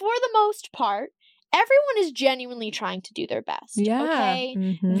 But for the most part, everyone is genuinely trying to do their best,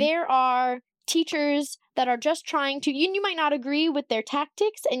 okay? There are teachers that are just trying to, you might not agree with their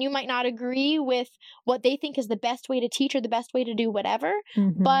tactics and you might not agree with what they think is the best way to teach or the best way to do whatever,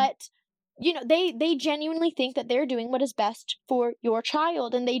 but they genuinely think that they're doing what is best for your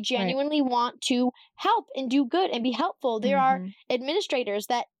child, and they genuinely want to help and do good and be helpful. There are administrators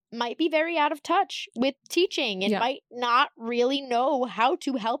that might be very out of touch with teaching and might not really know how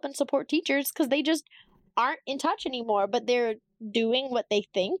to help and support teachers because they just aren't in touch anymore, but they're doing what they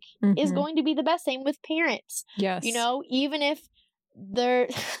think is going to be the best. Same with parents. Yes. Even if there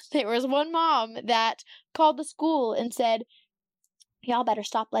was one mom that called the school and said, y'all better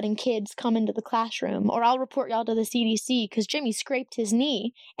stop letting kids come into the classroom or I'll report y'all to the CDC because Jimmy scraped his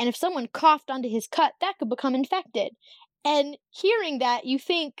knee. And if someone coughed onto his cut, that could become infected. And hearing that, you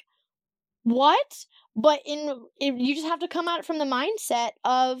think, what? But you just have to come at it from the mindset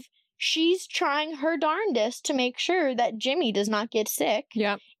of she's trying her darndest to make sure that Jimmy does not get sick.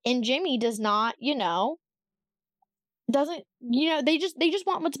 Yeah. And Jimmy does not, they just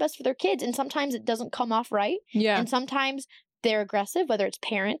want what's best for their kids. And sometimes it doesn't come off right. Yeah. And sometimes they're aggressive, whether it's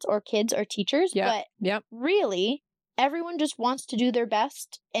parents or kids or teachers. But really, everyone just wants to do their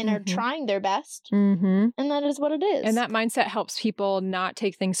best and are trying their best. And that is what it is. And that mindset helps people not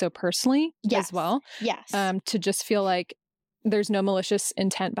take things so personally as well. Yes. To just feel like there's no malicious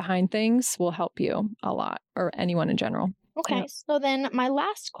intent behind things will help you a lot, or anyone in general. Okay. So then my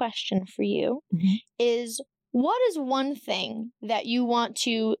last question for you is, what is one thing that you want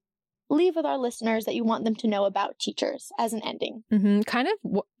to leave with our listeners that you want them to know about teachers as an ending? Kind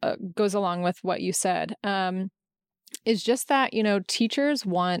of goes along with what you said. is just that, teachers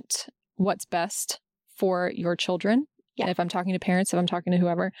want what's best for your children. Yeah. If I'm talking to parents, if I'm talking to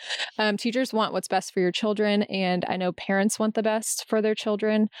whoever, teachers want what's best for your children. And I know parents want the best for their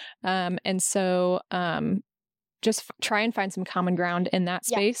children. And so just try and find some common ground in that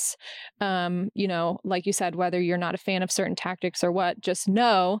space. Like you said, whether you're not a fan of certain tactics or what, just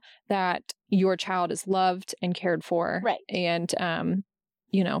know that your child is loved and cared for. Right. And,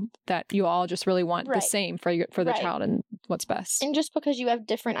 that you all just really want the same for the child and what's best. And just because you have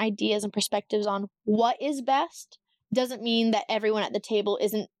different ideas and perspectives on what is best doesn't mean that everyone at the table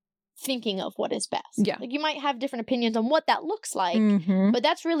isn't thinking of what is best. Yeah. Like, you might have different opinions on what that looks like, but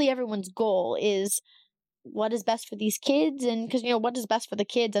that's really everyone's goal, is what is best for these kids. And because, what is best for the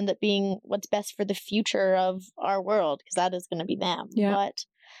kids end up being what's best for the future of our world, because that is going to be them. Yeah. But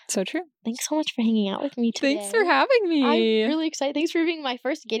so true. thanks so much for hanging out with me today. Thanks for having me. I'm really excited. Thanks for being my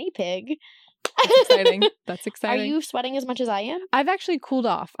first guinea pig. That's exciting. That's exciting. Are you sweating as much as I am? I've actually cooled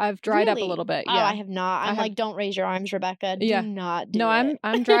off. I've dried up a Really? little bit. Oh, Yeah. I have not. I'm like, don't raise your arms, Rebecca. Do not do it.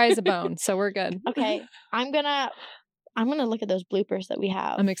 I'm dry as a bone, so we're good. Okay. I'm gonna look at those bloopers that we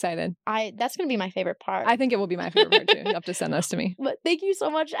have. I'm excited. That's gonna be my favorite part. I think it will be my favorite part too. You have to send those to me. But thank you so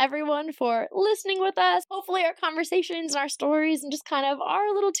much, everyone, for listening with us. Hopefully our conversations and our stories and just kind of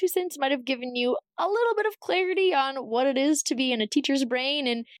our little 2 cents might have given you a little bit of clarity on what it is to be in a teacher's brain.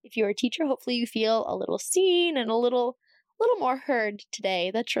 And if you're a teacher, hopefully you feel a little seen and a little more heard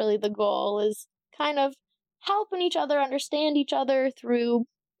today. That's really the goal, is kind of helping each other understand each other through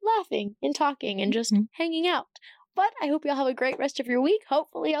laughing and talking and just hanging out. But I hope you all have a great rest of your week.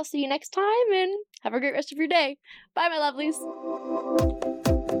 Hopefully I'll see you next time, and have a great rest of your day. Bye, my lovelies.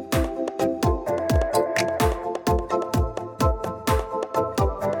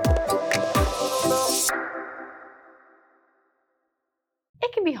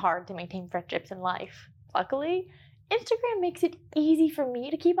 It can be hard to maintain friendships in life. Luckily, Instagram makes it easy for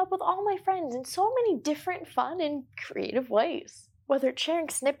me to keep up with all my friends in so many different fun and creative ways. Whether it's sharing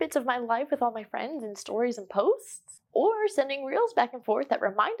snippets of my life with all my friends in stories and posts, or sending reels back and forth that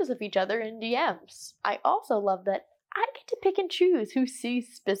remind us of each other in DMs. I also love that I get to pick and choose who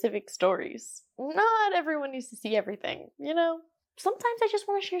sees specific stories. Not everyone needs to see everything, Sometimes I just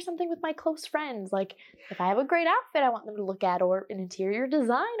want to share something with my close friends, like if I have a great outfit I want them to look at, or an interior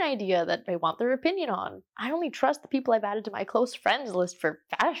design idea that I want their opinion on. I only trust the people I've added to my close friends list for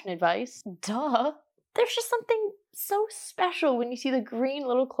fashion advice. Duh. There's just something so special when you see the green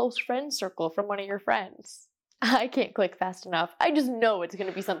little close friend circle from one of your friends. I can't click fast enough. I just know it's going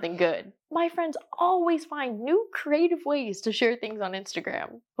to be something good. My friends always find new creative ways to share things on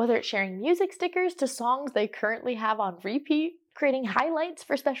Instagram. Whether it's sharing music stickers to songs they currently have on repeat, creating highlights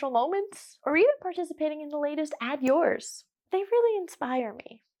for special moments, or even participating in the latest Add Yours. They really inspire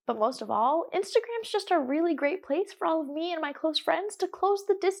me. But most of all, Instagram's just a really great place for all of me and my close friends to close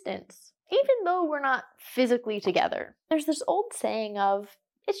the distance. Even though we're not physically together. There's this old saying of,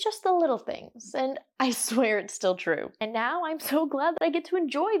 it's just the little things, and I swear it's still true. And now I'm so glad that I get to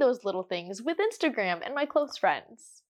enjoy those little things with Instagram and my close friends.